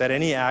yours, that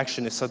any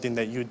action is something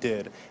that you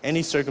did,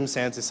 any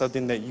circumstance is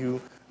something that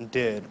you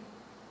did.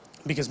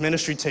 Because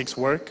ministry takes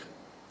work,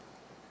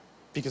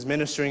 because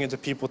ministering into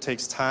people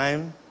takes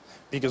time,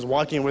 because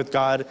walking with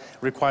God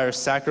requires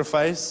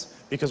sacrifice,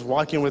 because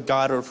walking with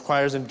God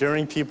requires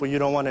enduring people you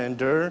don't want to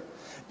endure,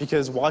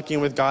 because walking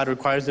with God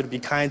requires you to be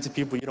kind to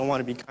people you don't want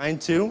to be kind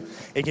to.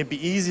 It can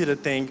be easy to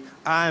think,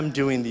 I'm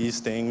doing these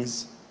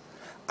things,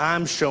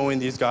 I'm showing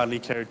these godly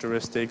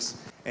characteristics,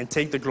 and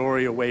take the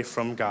glory away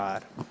from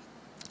God.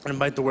 I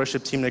invite the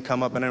worship team to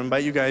come up, and I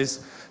invite you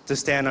guys to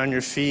stand on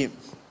your feet.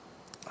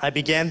 I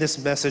began this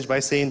message by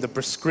saying the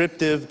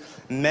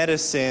prescriptive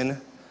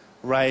medicine,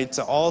 right,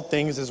 to all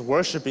things is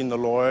worshiping the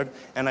Lord,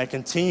 and I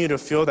continue to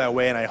feel that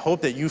way, and I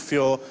hope that you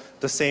feel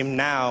the same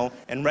now,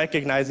 and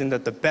recognizing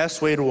that the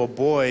best way to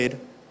avoid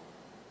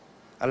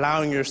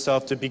allowing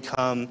yourself to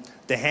become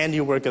the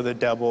handiwork of the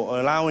devil, or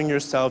allowing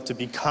yourself to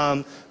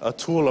become a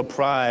tool of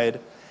pride,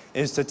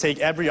 is to take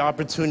every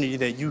opportunity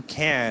that you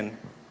can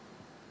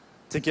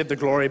to give the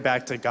glory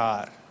back to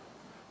God.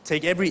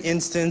 Take every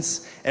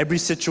instance, every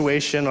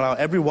situation, allow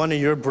every one of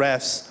your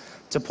breaths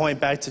to point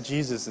back to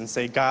Jesus and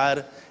say,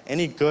 God,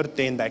 any good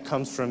thing that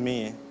comes from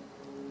me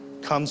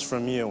comes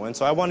from you. And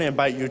so I want to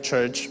invite you,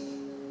 church,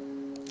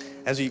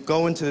 as we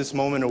go into this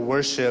moment of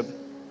worship,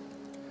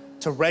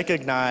 to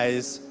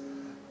recognize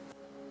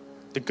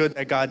the good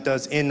that God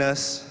does in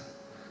us,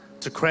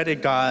 to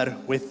credit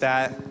God with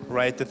that,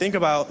 right? To think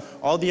about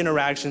all the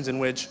interactions in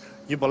which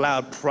you've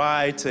allowed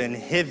pride to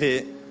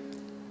inhibit,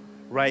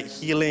 right,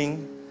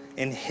 healing,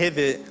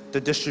 inhibit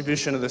the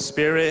distribution of the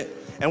Spirit.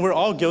 And we're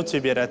all guilty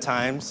of it at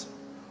times.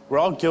 We're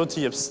all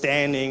guilty of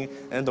standing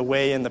in the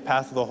way and the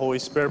path of the Holy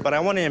Spirit. But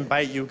I want to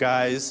invite you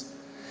guys.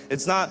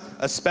 It's not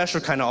a special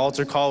kind of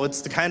altar call.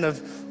 It's the kind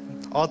of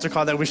altar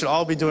call that we should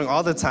all be doing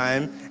all the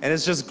time. And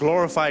it's just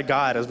glorify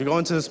God. As we go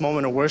into this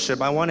moment of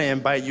worship, I want to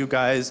invite you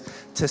guys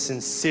to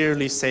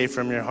sincerely say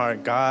from your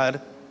heart,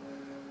 God,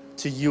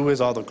 to you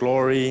is all the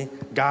glory.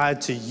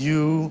 God, to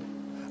you,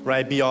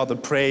 right, be all the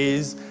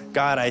praise.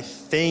 God, I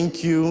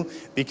thank you,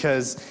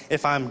 because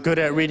if I'm good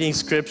at reading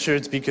scripture,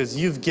 it's because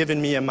you've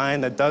given me a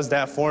mind that does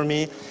that for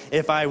me.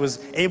 If I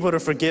was able to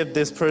forgive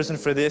this person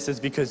for this, it's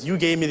because you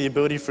gave me the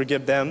ability to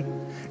forgive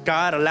them.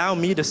 God, allow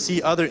me to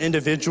see other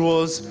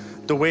individuals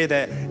the way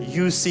that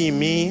you see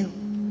me.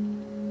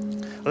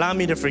 Allow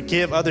me to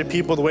forgive other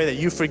people the way that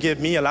you forgive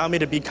me. Allow me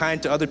to be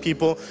kind to other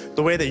people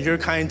the way that you're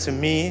kind to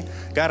me.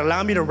 God,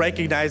 allow me to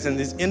recognize in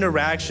these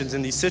interactions,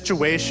 in these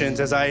situations,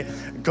 as I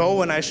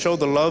go and I show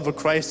the love of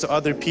Christ to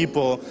other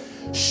people,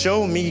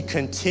 show me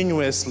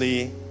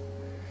continuously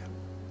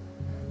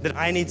that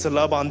I need to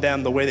love on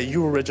them the way that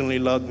you originally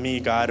loved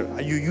me,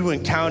 God. You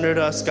encountered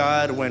us,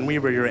 God, when we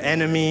were your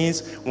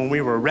enemies, when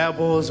we were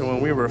rebels, and when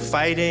we were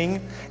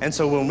fighting. And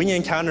so when we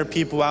encounter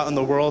people out in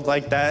the world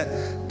like that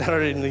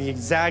are in the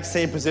exact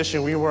same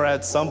position we were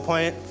at some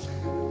point,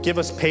 give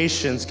us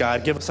patience,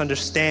 God. Give us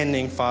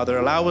understanding, Father.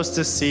 Allow us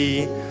to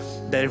see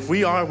that if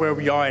we are where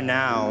we are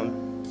now,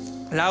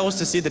 allow us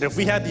to see that if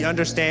we have the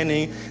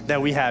understanding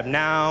that we have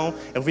now,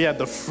 if we have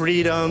the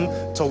freedom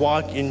to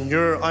walk in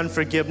your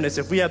unforgiveness,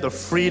 if we have the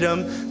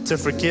freedom to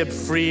forgive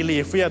freely,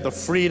 if we have the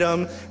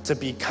freedom to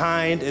be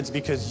kind, it's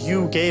because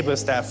you gave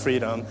us that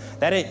freedom.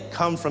 That didn't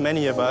come from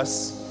any of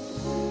us.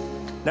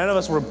 None of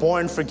us were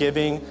born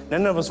forgiving.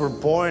 None of us were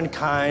born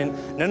kind.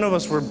 None of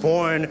us were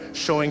born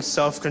showing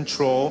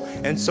self-control.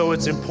 And so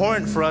it's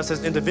important for us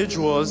as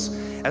individuals,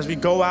 as we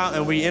go out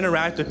and we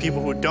interact with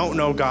people who don't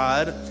know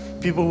God,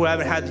 people who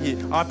haven't had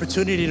the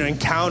opportunity to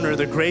encounter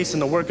the grace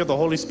and the work of the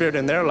Holy Spirit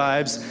in their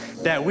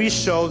lives, that we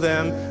show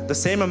them the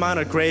same amount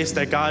of grace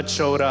that God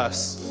showed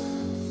us.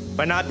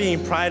 By not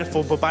being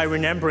prideful, but by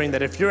remembering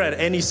that if you're at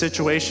any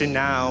situation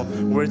now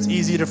where it's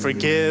easy to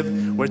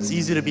forgive, where it's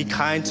easy to be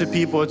kind to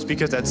people, it's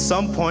because at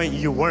some point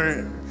you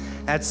weren't.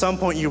 At some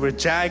point you were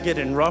jagged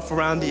and rough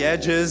around the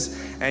edges,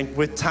 and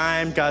with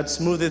time, God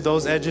smoothed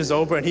those edges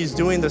over, and he's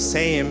doing the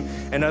same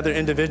in other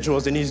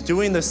individuals, and he's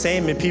doing the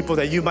same in people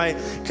that you might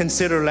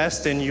consider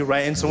less than you,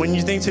 right? And so when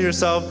you think to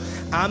yourself,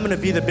 I'm gonna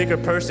be the bigger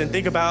person,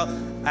 think about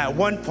at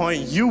one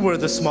point you were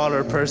the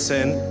smaller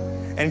person,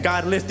 and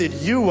God lifted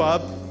you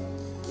up.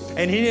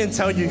 And he didn't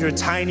tell you you're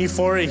tiny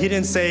for it. He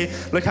didn't say,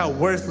 look how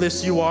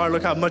worthless you are.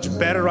 Look how much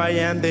better I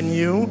am than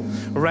you,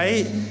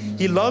 right?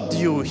 He loved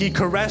you. He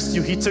caressed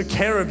you. He took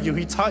care of you.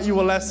 He taught you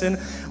a lesson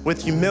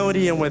with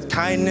humility and with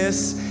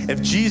kindness.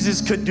 If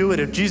Jesus could do it,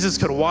 if Jesus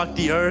could walk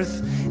the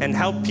earth and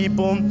help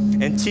people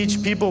and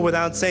teach people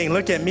without saying,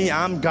 look at me,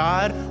 I'm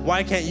God,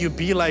 why can't you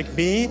be like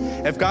me?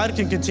 If God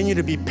can continue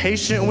to be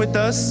patient with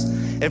us,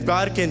 if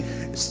God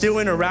can still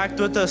interact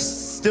with us,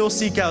 still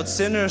seek out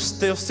sinners,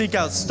 still seek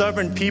out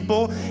stubborn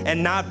people,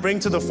 and not bring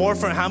to the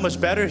forefront how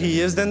much better he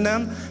is than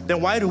them,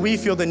 then why do we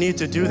feel the need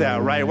to do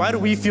that, right? Why do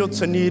we feel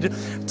the need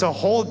to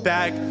hold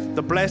back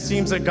the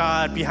blessings of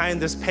God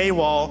behind this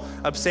paywall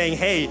of saying,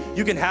 hey,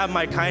 you can have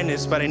my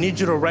kindness, but I need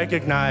you to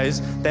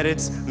recognize that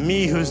it's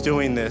me who's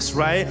doing this,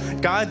 right?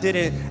 God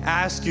didn't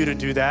ask you to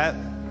do that.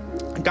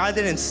 God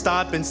didn't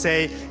stop and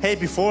say, hey,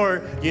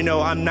 before,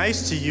 I'm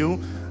nice to you,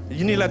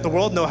 you need to let the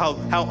world know how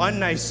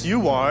unnice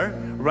you are,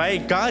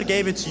 right? God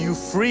gave it to you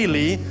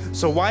freely,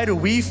 so why do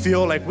we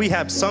feel like we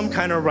have some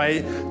kind of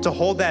right to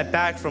hold that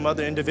back from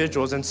other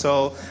individuals? And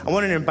so I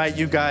wanted to invite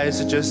you guys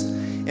to just,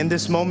 in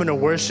this moment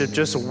of worship,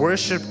 just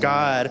worship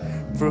God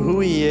for who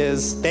he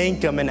is,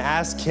 thank him and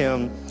ask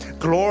him,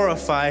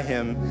 glorify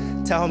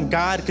him, tell him,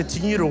 God,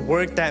 continue to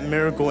work that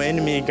miracle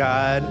in me,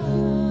 God.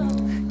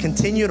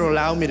 Continue to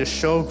allow me to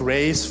show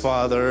grace,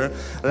 Father.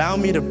 Allow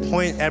me to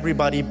point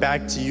everybody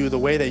back to you the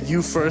way that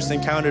you first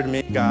encountered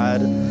me,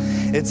 God.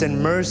 It's in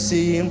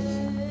mercy.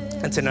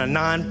 It's in a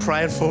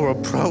non-prideful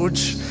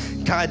approach.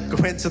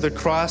 God went to the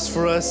cross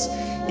for us.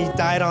 He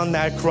died on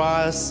that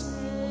cross.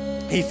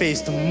 He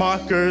faced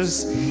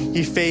mockers.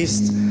 He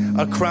faced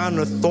a crown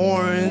of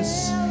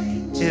thorns.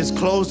 His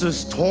clothes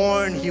was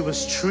torn. He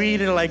was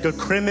treated like a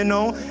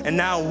criminal. And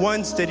not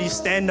once did he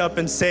stand up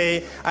and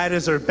say, I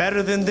deserve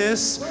better than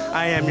this.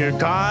 I am your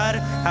God.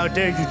 How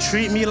dare you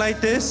treat me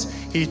like this?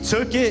 He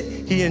took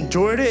it. He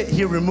endured it.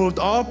 He removed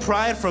all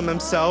pride from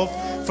himself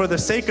for the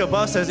sake of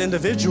us as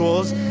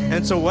individuals.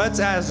 And so let's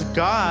ask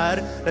God,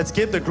 let's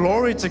give the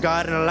glory to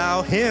God and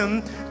allow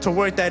him to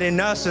work that in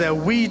us so that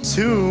we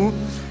too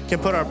can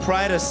put our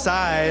pride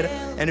aside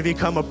and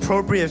become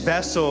appropriate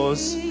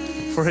vessels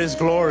for his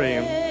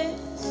glory.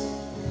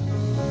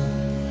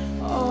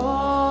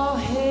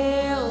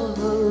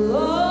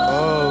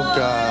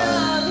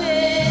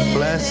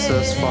 Bless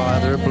us,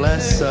 Father.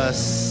 Bless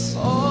us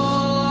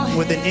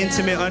with an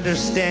intimate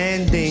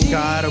understanding,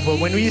 God. But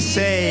when we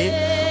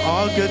say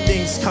all good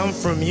things come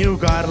from you,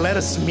 God, let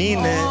us mean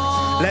it.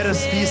 Let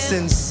us be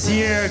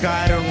sincere,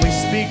 God, when we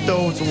speak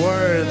those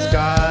words,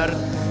 God.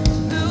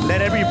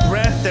 Let every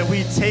breath that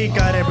we take,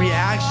 God, every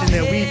action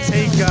that we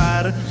take,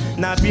 God,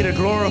 not be to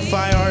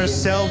glorify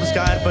ourselves,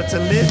 God, but to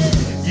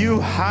lift you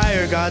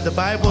higher, God. The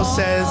Bible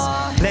says,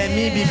 let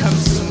me become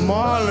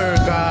smaller,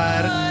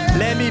 God.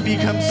 Let me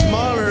become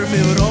smaller if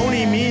it would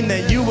only mean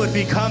that you would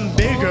become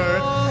bigger.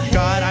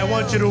 God,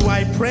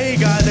 I pray,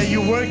 God, that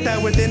you work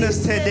that within us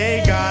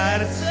today,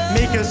 God.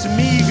 Make us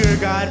meager,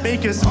 God.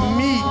 Make us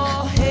meek.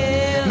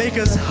 Make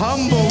us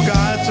humble,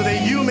 God, so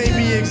that you may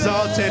be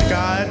exalted,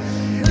 God.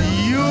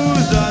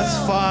 Use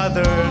us,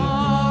 Father,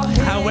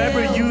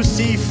 however you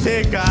see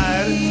fit,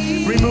 God.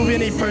 Remove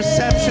any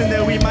perception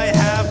that we might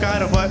have,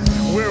 God, of what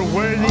we're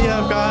worthy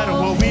of, God, of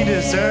what we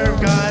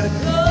deserve, God.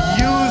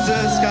 Use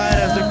us, God,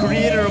 as the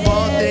creator of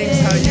all things,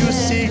 how you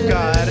see,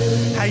 God,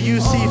 how you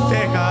see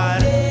fit,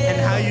 God, and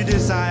how you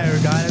desire,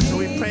 God. And so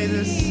we pray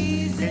this